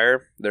Chicago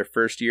Fire, their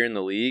first year in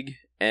the league,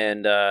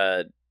 and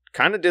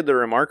kind of did the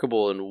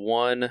remarkable and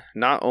won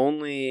not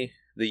only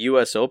the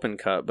U.S. Open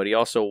Cup, but he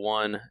also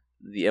won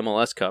the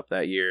MLS Cup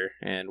that year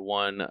and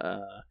won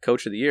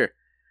Coach of the Year.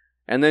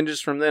 And then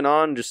just from then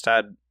on, just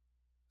had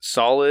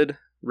solid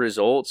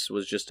results,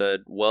 was just a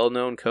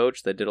well-known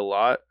coach that did a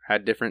lot,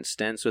 had different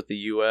stints with the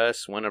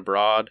U.S., went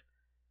abroad.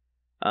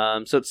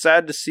 So it's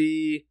sad to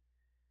see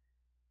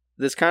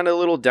this kind of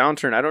little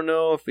downturn. I don't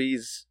know if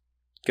he's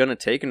going to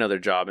take another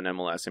job in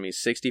MLS. I mean, he's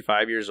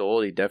 65 years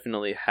old. He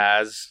definitely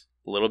has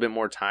a little bit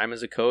more time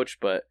as a coach,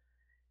 but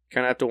you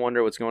kind of have to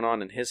wonder what's going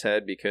on in his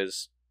head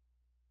because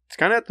it's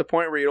kind of at the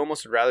point where you'd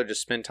almost rather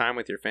just spend time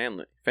with your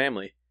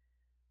family.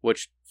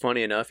 Which,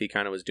 funny enough, he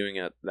kind of was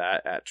doing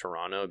that at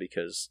Toronto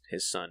because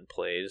his son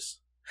plays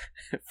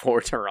for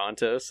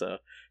Toronto. So,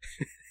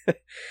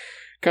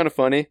 kind of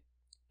funny.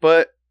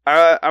 But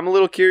I'm a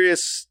little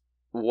curious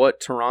what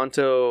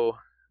Toronto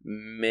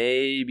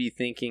may be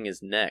thinking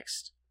is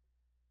next.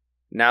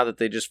 Now that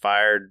they just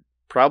fired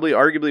probably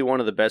arguably one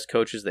of the best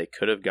coaches they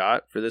could have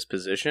got for this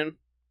position.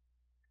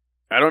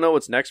 I don't know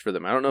what's next for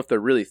them. I don't know if they're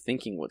really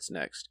thinking what's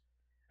next.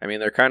 I mean,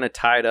 they're kind of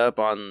tied up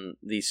on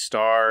these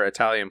star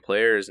Italian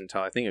players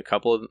until I think I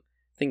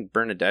think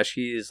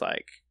Bernardeschi is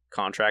like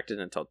contracted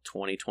until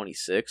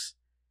 2026.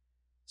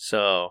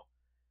 So,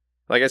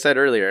 like I said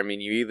earlier, I mean,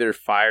 you either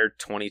fired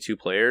 22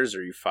 players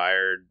or you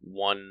fired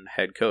one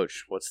head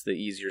coach. What's the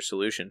easier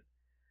solution?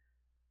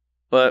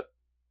 But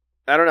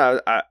I don't know.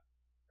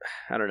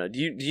 I don't know. Do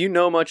you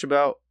know much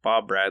about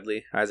Bob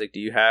Bradley? Isaac, do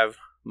you have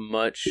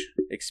much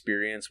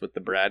experience with the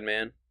Brad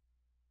man?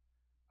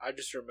 I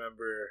just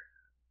remember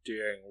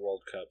during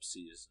World Cup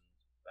season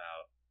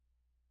about,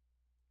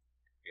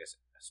 I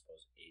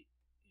suppose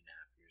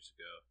 8.5 years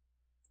ago,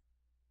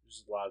 there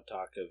was a lot of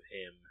talk of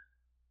him.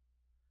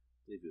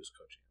 I believe he was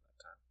coaching at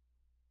that time.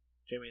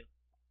 Jamie,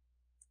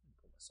 let me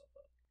pull myself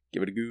up.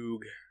 Give it a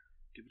goog.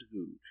 Give it a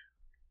goog.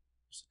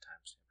 What's the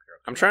timestamp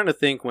here? I'm trying to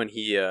think when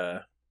he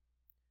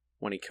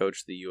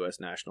coached the U.S.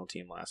 national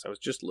team last. I was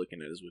just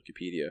looking at his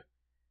Wikipedia.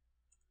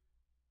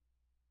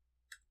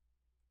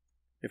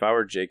 If I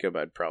were Jacob,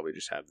 I'd probably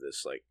just have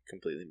this like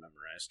completely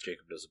memorized.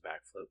 Jacob does a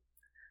backflip.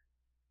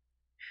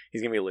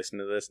 He's going to be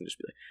listening to this and just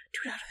be like,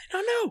 dude, how do they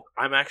not know?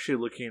 I'm actually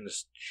looking into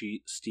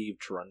Steve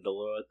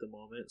Cherundolo at the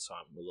moment, so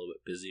I'm a little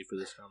bit busy for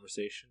this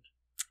conversation.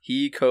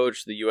 He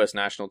coached the U.S.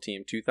 national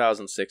team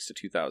 2006 to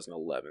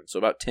 2011, so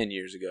about 10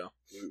 years ago.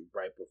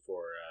 Right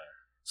before...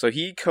 So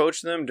he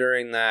coached them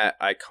during that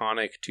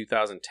iconic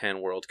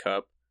 2010 World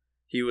Cup.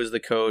 He was the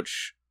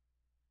coach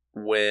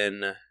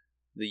when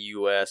the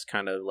U.S.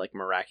 kind of like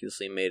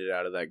miraculously made it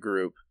out of that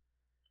group.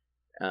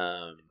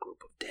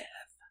 Group of death.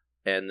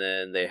 And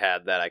then they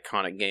had that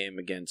iconic game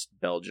against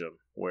Belgium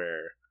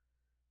where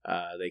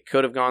they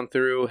could have gone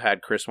through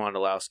had Chris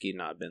Wondolowski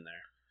not been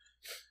there.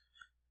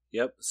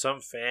 Yep,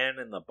 some fan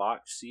in the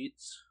box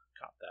seats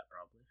caught that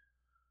probably.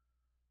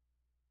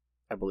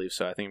 I believe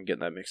so. I think I'm getting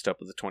that mixed up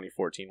with the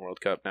 2014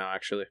 World Cup now,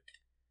 actually.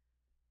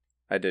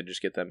 I did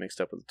just get that mixed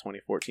up with the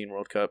 2014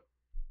 World Cup.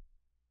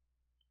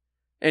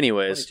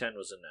 Anyways. 2010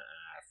 was in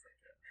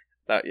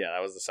Africa.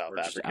 That was the South African.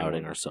 We're just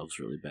outing ourselves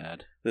really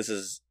bad. This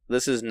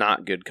is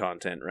not good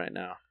content right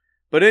now.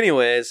 But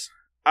anyways,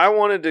 I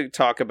wanted to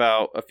talk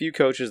about a few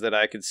coaches that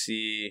I could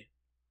see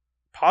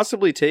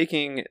possibly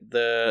taking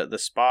the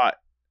spot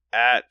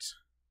at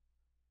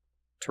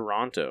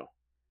Toronto.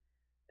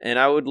 And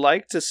I would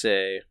like to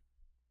say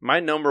my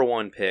number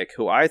one pick,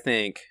 who I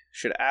think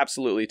should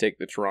absolutely take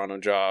the Toronto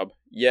job,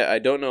 yet I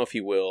don't know if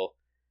he will.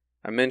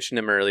 I mentioned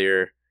him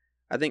earlier.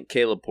 I think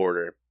Caleb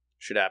Porter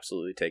should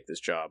absolutely take this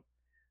job.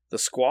 The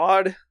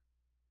squad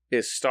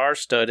is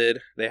star-studded.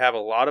 They have a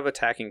lot of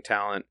attacking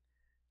talent.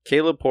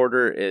 Caleb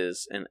Porter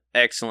is an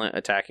excellent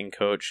attacking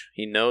coach.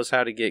 He knows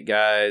how to get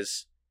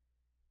guys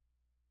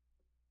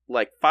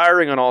like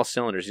firing on all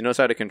cylinders. He knows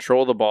how to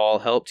control the ball,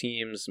 help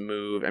teams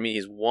move. I mean,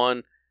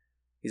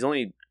 he's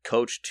only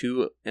coached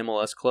 2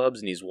 MLS clubs,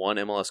 and he's won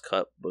MLS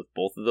Cup with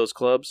both of those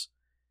clubs.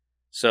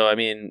 So, I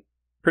mean,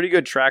 pretty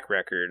good track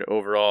record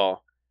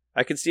overall.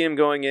 I could see him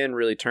going in,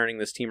 really turning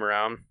this team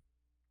around.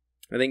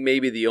 I think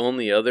maybe the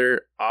only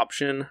other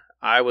option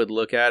I would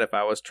look at if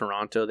I was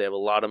Toronto, they have a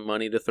lot of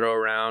money to throw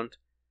around.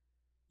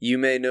 You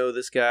may know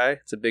this guy.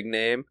 It's a big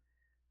name.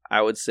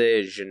 I would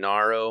say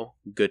Gennaro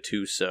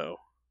Gattuso.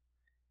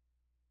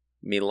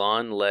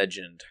 Milan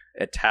legend.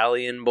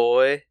 Italian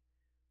boy.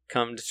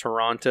 Come to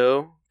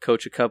Toronto.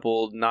 Coach a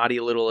couple naughty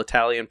little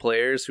Italian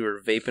players who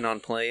are vaping on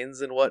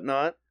planes and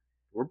whatnot.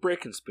 We're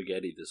breaking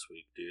spaghetti this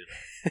week, dude.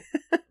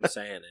 I'm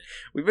saying it.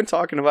 We've been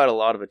talking about a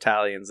lot of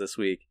Italians this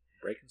week.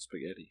 Breaking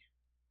spaghetti.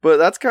 But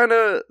that's I don't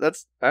know,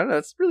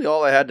 that's really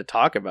all I had to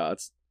talk about.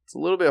 It's a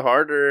little bit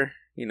harder,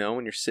 you know,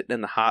 when you're sitting in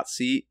the hot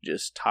seat,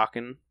 just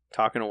talking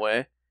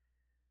away.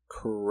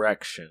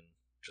 Correction.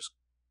 Just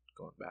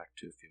going back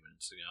to a few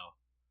minutes ago.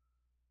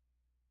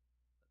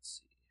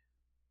 Let's see.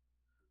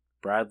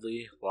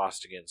 Bradley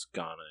lost against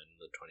Ghana in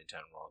the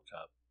 2010 World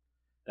Cup.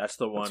 That's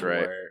the one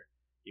where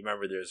you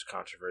remember there's a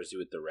controversy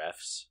with the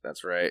refs.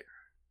 That's right.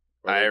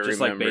 I just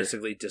remember.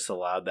 Basically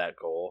disallowed that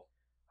goal.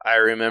 I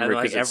remember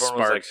because it everyone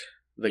sparked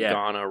the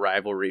Ghana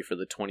rivalry for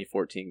the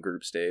 2014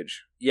 group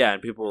stage. Yeah,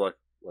 and people were like,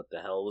 "What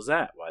the hell was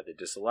that? Why'd they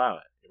disallow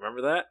it?" You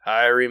remember that?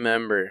 I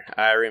remember.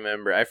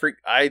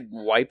 I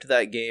wiped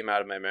that game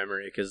out of my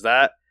memory because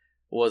that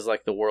was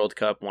like the World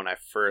Cup when I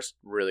first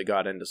really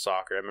got into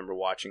soccer. I remember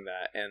watching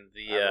that, and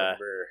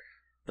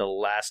the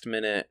last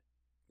minute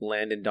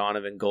Landon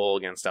Donovan goal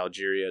against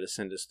Algeria to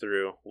send us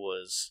through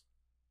was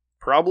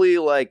probably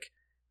like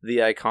the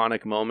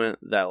iconic moment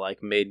that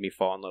like made me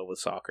fall in love with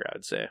soccer,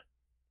 I'd say.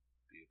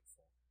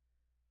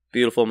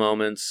 Beautiful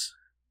moments.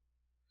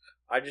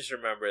 I just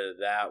remember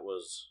that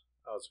was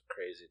a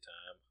crazy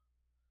time.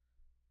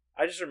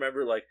 I just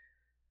remember like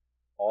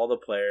all the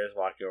players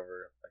walking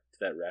over like to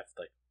that ref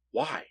like,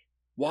 why?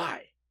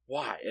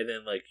 And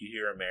then like you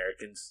hear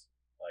Americans,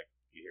 like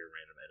you hear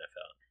random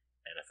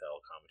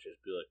NFL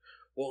commentators be like,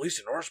 well, at least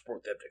in our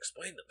sport, they have to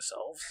explain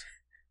themselves.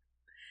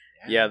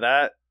 Yeah,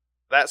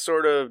 that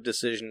sort of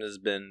decision has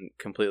been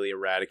completely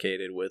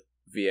eradicated with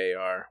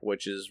VAR,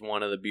 which is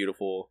one of the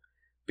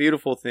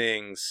beautiful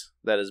things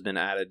that has been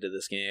added to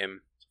this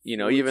game. You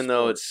know, even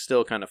though it's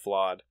still kind of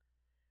flawed.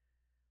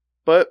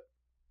 But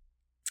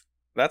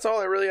that's all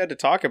I really had to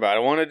talk about.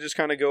 I want to just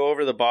kind of go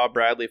over the Bob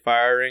Bradley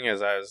firing,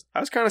 as I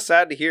was kind of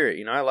sad to hear it.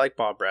 You know, I like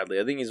Bob Bradley.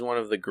 I think he's one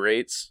of the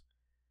greats.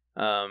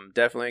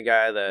 Definitely a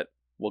guy that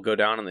will go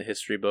down in the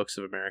history books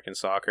of American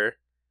soccer.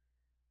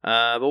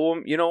 But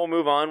we'll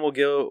move on. We'll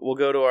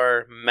go to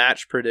our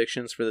match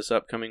predictions for this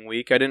upcoming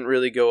week. I didn't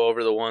really go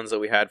over the ones that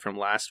we had from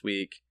last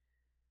week.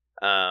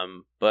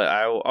 But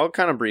I'll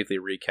kind of briefly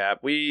recap.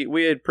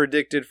 We had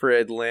predicted for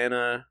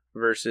Atlanta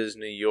versus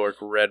New York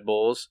Red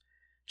Bulls.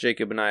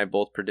 Jacob and I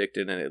both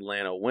predicted an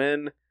Atlanta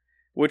win,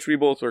 which we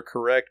both were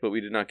correct, but we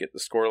did not get the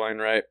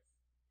scoreline right.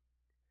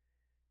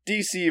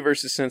 DC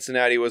versus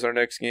Cincinnati was our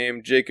next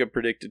game. Jacob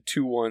predicted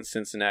 2-1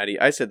 Cincinnati.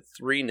 I said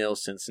 3-0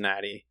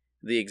 Cincinnati.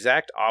 The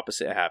exact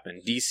opposite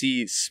happened.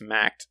 DC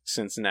smacked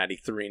Cincinnati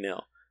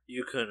 3-0.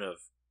 You couldn't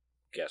have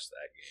guessed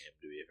that game,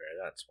 to be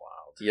fair. That's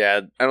wild.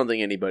 Yeah, I don't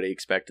think anybody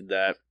expected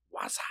that.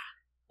 Waza.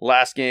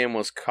 Last game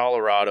was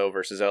Colorado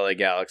versus LA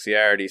Galaxy.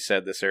 I already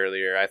said this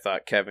earlier. I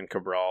thought Kevin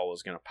Cabral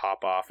was going to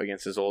pop off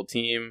against his old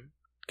team.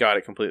 Got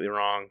it completely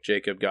wrong.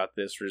 Jacob got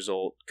this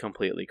result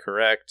completely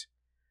correct.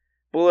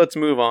 Well, let's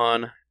move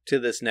on to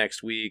this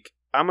next week.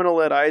 I'm going to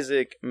let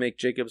Isaac make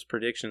Jacob's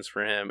predictions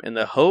for him in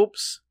the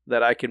hopes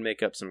that I can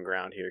make up some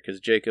ground here, because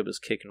Jacob is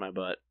kicking my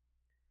butt.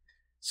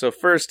 So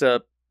first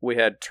up, we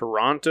had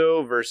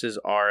Toronto versus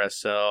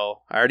RSL.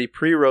 I already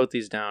pre-wrote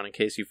these down in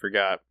case you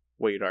forgot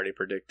what you'd already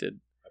predicted.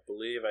 I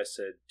believe I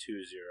said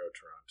 2-0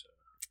 Toronto.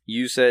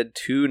 You said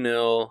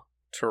 2-0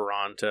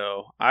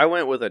 Toronto. I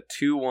went with a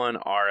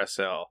 2-1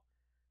 RSL.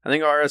 I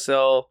think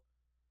RSL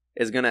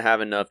is going to have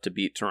enough to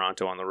beat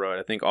Toronto on the road.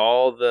 I think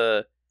all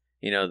the,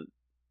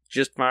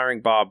 just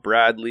firing Bob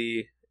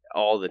Bradley,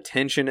 all the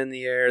tension in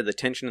the air, the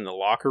tension in the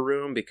locker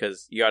room,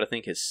 because you got to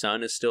think his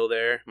son is still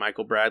there,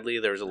 Michael Bradley.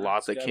 There was a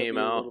lot that came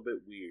out a little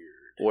bit weird,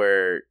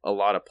 where a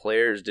lot of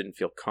players didn't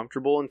feel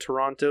comfortable in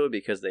Toronto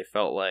because they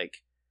felt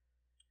like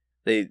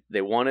they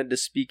wanted to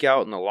speak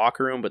out in the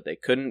locker room, but they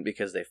couldn't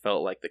because they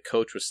felt like the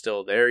coach was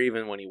still there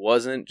even when he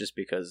wasn't, just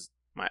because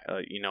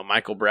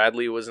Michael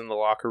Bradley was in the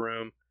locker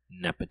room.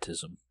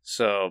 Nepotism.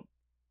 So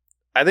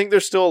I think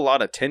there's still a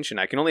lot of tension.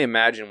 I can only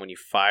imagine when you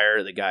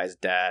fire the guy's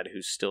dad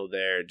who's still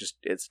there,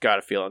 it's got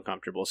to feel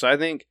uncomfortable. So I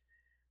think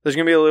there's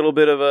going to be a little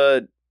bit of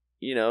a,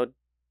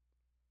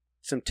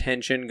 some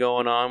tension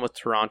going on with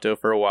Toronto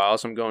for a while.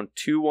 So I'm going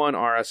 2-1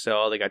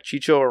 RSL. They got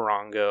Chicho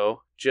Arango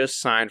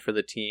just signed for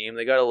the team.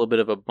 They got a little bit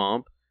of a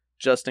bump.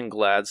 Justin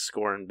Glad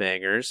scoring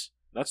bangers.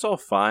 That's all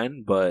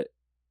fine, but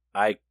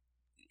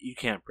you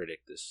can't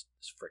predict this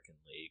freaking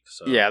league.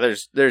 So yeah,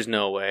 there's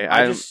no way.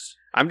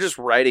 I'm just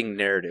writing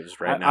narratives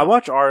now. I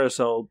watch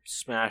RSL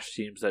smash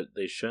teams that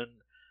they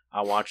shouldn't.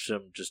 I watch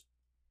them just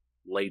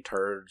lay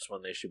turds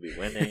when they should be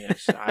winning.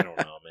 I don't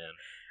know, man.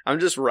 I'm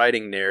just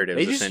writing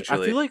narratives,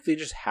 essentially. I feel like they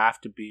just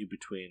have to be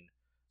between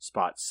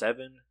spot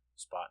 7,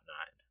 spot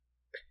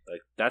 9.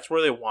 Like, that's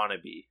where they want to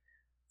be.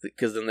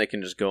 Because then they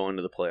can just go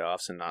into the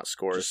playoffs and not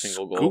score a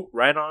single goal. Scoot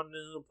right on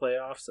into the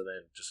playoffs and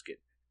then just get,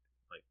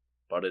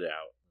 butted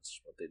out. That's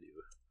what they do.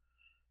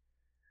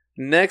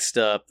 Next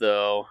up,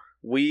 though,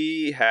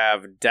 we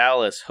have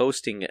Dallas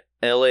hosting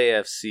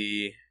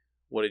LAFC.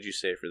 What did you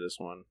say for this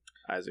one,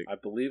 Isaac? I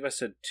believe I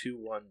said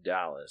 2-1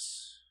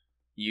 Dallas.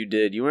 You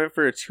did. You went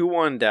for a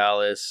 2-1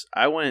 Dallas.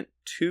 I went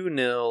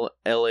 2-0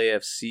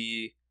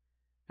 LAFC,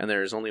 and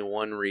there's only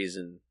one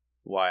reason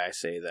why I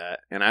say that.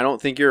 And I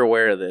don't think you're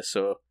aware of this,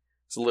 so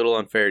it's a little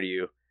unfair to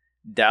you.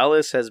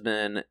 Dallas has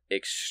been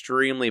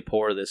extremely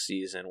poor this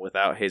season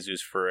without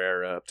Jesus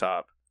Ferreira up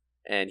top,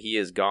 and he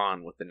is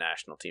gone with the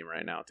national team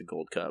right now at the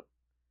Gold Cup.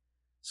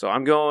 So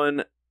I'm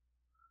going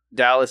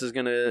Dallas they're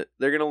going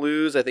to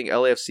lose. I think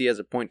LAFC has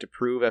a point to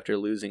prove after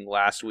losing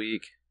last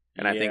week,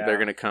 and I think they're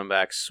going to come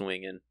back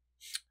swinging.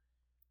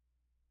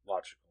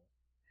 Logical.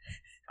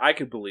 I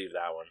could believe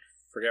that one.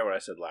 Forget what I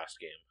said last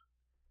game.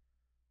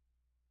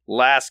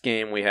 Last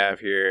game we have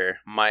here,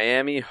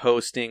 Miami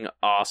hosting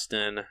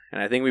Austin,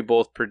 and I think we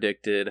both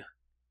predicted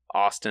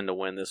Austin to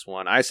win this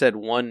one. I said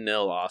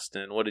 1-0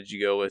 Austin. What did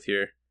you go with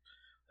here?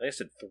 I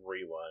said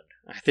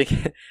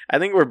 3-1. I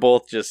think we're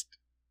both just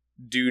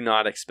do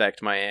not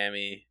expect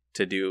Miami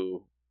to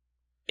do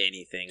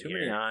anything Too here.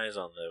 many eyes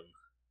on them.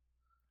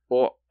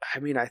 Well, I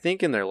mean, I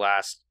think in their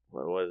last,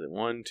 what was it,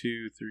 1,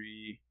 2,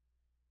 3,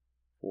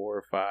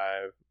 4,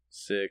 5,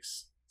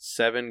 6,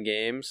 7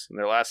 games. In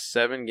their last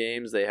 7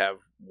 games, they have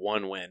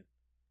 1 win.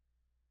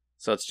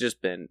 So it's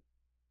just been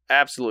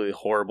absolutely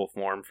horrible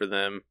form for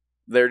them.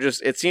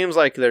 It seems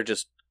like they're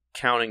just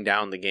counting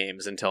down the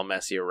games until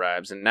Messi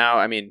arrives. And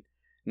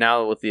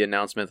now with the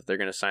announcement that they're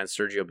going to sign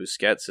Sergio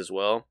Busquets as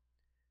well,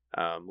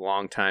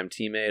 longtime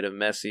teammate of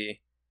Messi,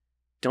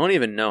 don't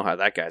even know how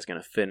that guy's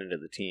going to fit into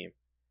the team.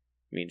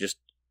 I mean, just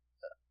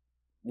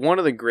one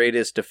of the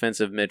greatest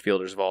defensive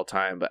midfielders of all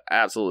time, but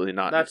absolutely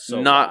not. That's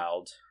so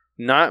wild.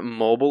 not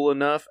mobile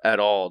enough at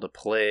all to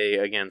play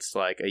against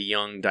like a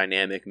young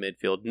dynamic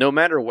midfield, no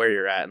matter where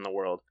you're at in the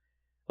world.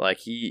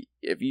 Like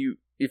if you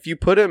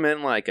put him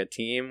in like a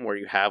team where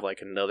you have like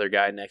another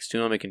guy next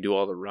to him and can do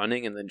all the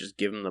running and then just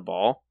give him the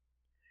ball,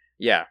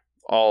 yeah,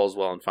 all is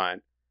well and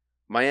fine.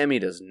 Miami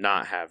does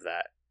not have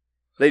that.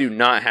 They do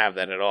not have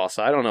that at all.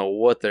 So I don't know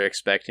what they're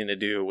expecting to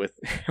do with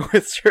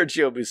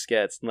Sergio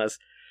Busquets, unless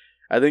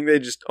I think they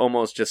just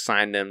almost just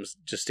signed him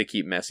just to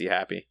keep Messi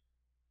happy.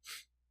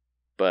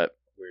 But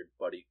weird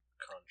buddy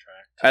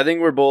contract. I think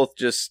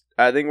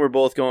we're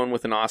both going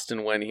with an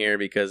Austin win here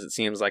because it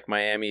seems like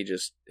Miami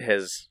just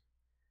has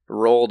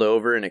rolled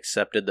over and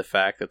accepted the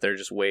fact that they're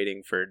just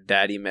waiting for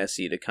Daddy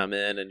Messi to come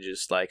in and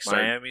just like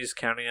start. Miami's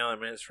counting down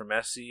the minutes for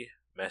Messi.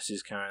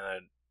 Messi's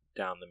counting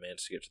down the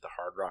minutes to get to the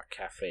Hard Rock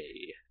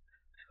Cafe.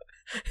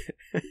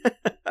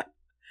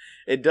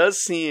 It does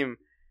seem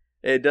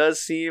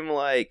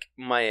like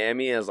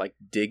Miami is like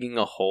digging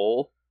a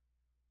hole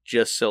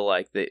just so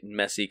like that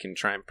Messi can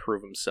try and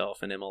prove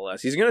himself in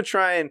MLS. He's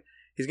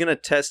gonna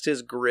test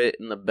his grit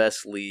in the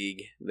best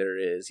league there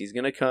is. He's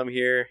gonna come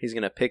here. He's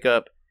gonna pick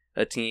up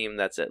a team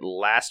that's at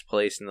last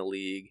place in the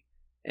league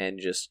and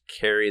just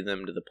carry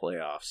them to the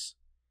playoffs.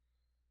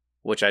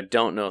 Which I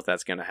don't know if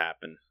that's gonna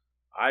happen.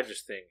 I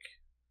just think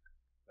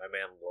my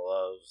man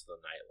loves the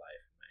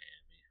nightlife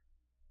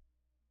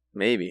in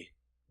Miami.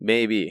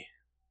 Maybe.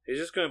 He's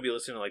just gonna be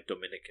listening to like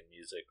Dominican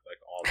music like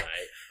all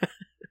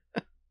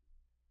night.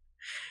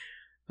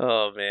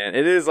 Oh, man.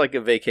 It is like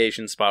a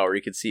vacation spot where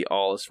you could see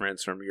all his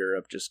friends from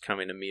Europe just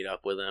coming to meet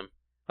up with him.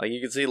 Like, you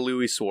could see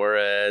Luis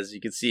Suarez,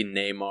 you could see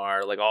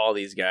Neymar, like, all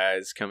these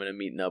guys coming and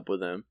meeting up with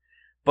him.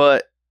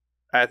 But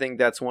I think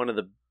that's one of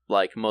the,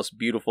 like, most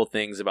beautiful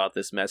things about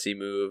this Messi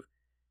move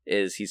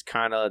is he's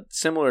kind of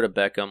similar to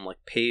Beckham,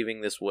 like,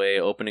 paving this way,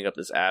 opening up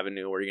this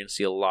avenue where you're going to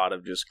see a lot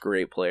of just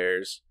great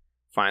players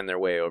find their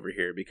way over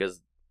here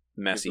because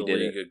Messi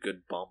did it. A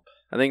good bump.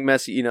 I think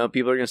Messi,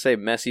 people are going to say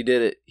Messi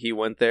did it. He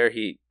went there,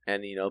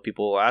 and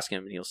people will ask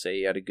him, and he'll say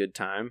he had a good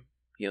time.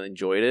 He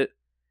enjoyed it.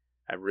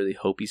 I really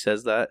hope he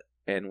says that,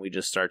 and we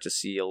just start to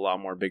see a lot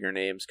more bigger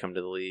names come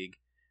to the league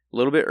a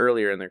little bit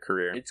earlier in their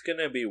career. It's going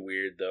to be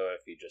weird, though,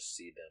 if you just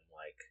see them,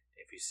 like,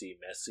 if you see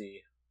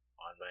Messi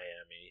on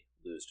Miami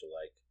lose to,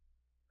 like,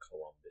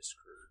 Columbus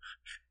Crew.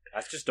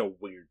 That's just a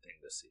weird thing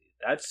to see.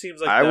 That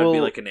seems like that would be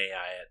like an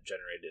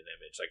AI-generated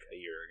image, like, a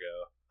year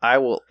ago. I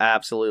will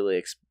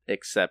absolutely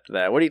accept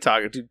that. What are you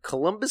talking, dude?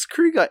 Columbus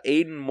Crew got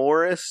Aiden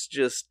Morris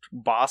just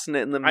bossing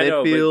it in the midfield. I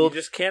know, but you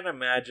just can't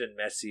imagine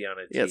Messi on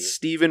a team. Yeah,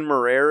 Steven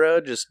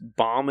Moreira just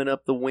bombing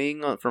up the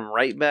wing from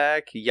right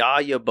back.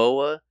 Yaya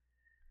Boa.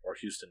 Or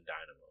Houston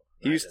Dynamo.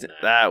 Houston,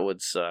 that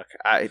would suck.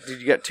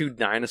 Dude, you got two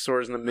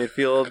dinosaurs in the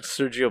midfield,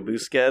 Sergio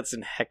Busquets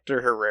and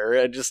Hector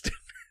Herrera just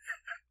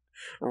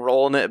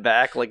rolling it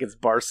back like it's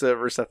Barca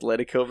versus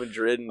Atletico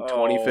Madrid in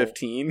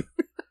 2015.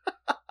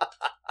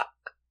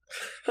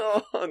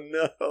 Oh,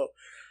 no.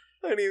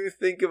 I didn't even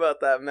think about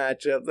that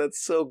matchup.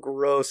 That's so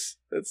gross.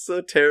 That's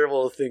so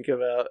terrible to think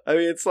about. I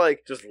mean, it's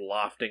like just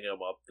lofting him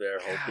up there,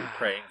 hoping,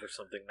 praying for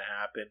something to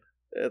happen.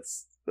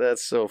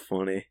 That's so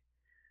funny.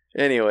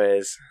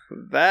 Anyways,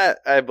 that,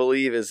 I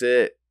believe, is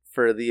it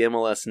for the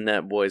MLS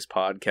Net Boys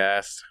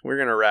podcast. We're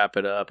going to wrap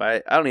it up.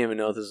 I don't even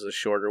know if this is a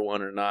shorter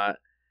one or not.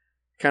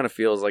 Kind of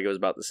feels like it was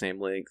about the same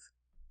length.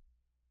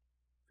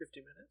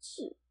 50 minutes?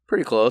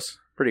 Pretty close.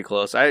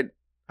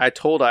 I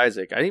told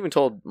Isaac, I even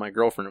told my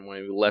girlfriend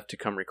when we left to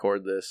come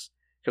record this,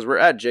 because we're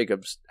at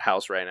Jacob's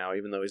house right now,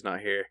 even though he's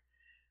not here.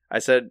 I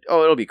said,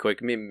 it'll be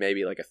quick,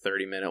 maybe like a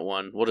 30-minute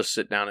one. We'll just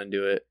sit down and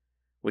do it.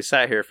 We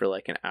sat here for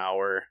like an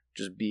hour,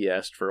 just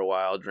BS'd for a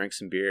while, drank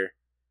some beer,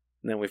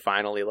 and then we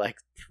finally like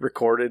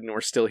recorded, and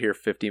we're still here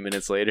 50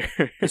 minutes later.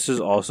 This is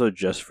also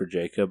just for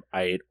Jacob.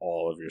 I ate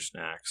all of your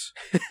snacks.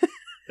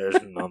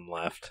 There's none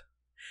left.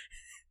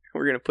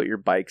 We're going to put your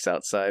bikes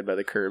outside by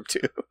the curb,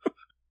 too.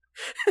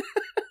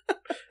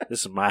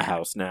 This is my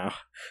house now.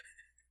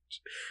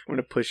 I'm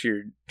gonna push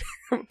your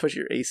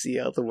AC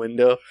out the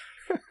window.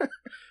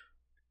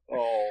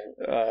 Oh,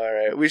 all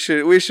right. We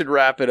should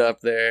wrap it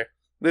up there.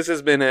 This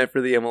has been it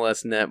for the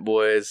MLS Net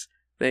Boys.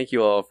 Thank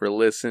you all for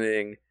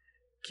listening.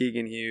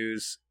 Keegan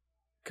Hughes,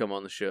 come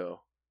on the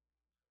show.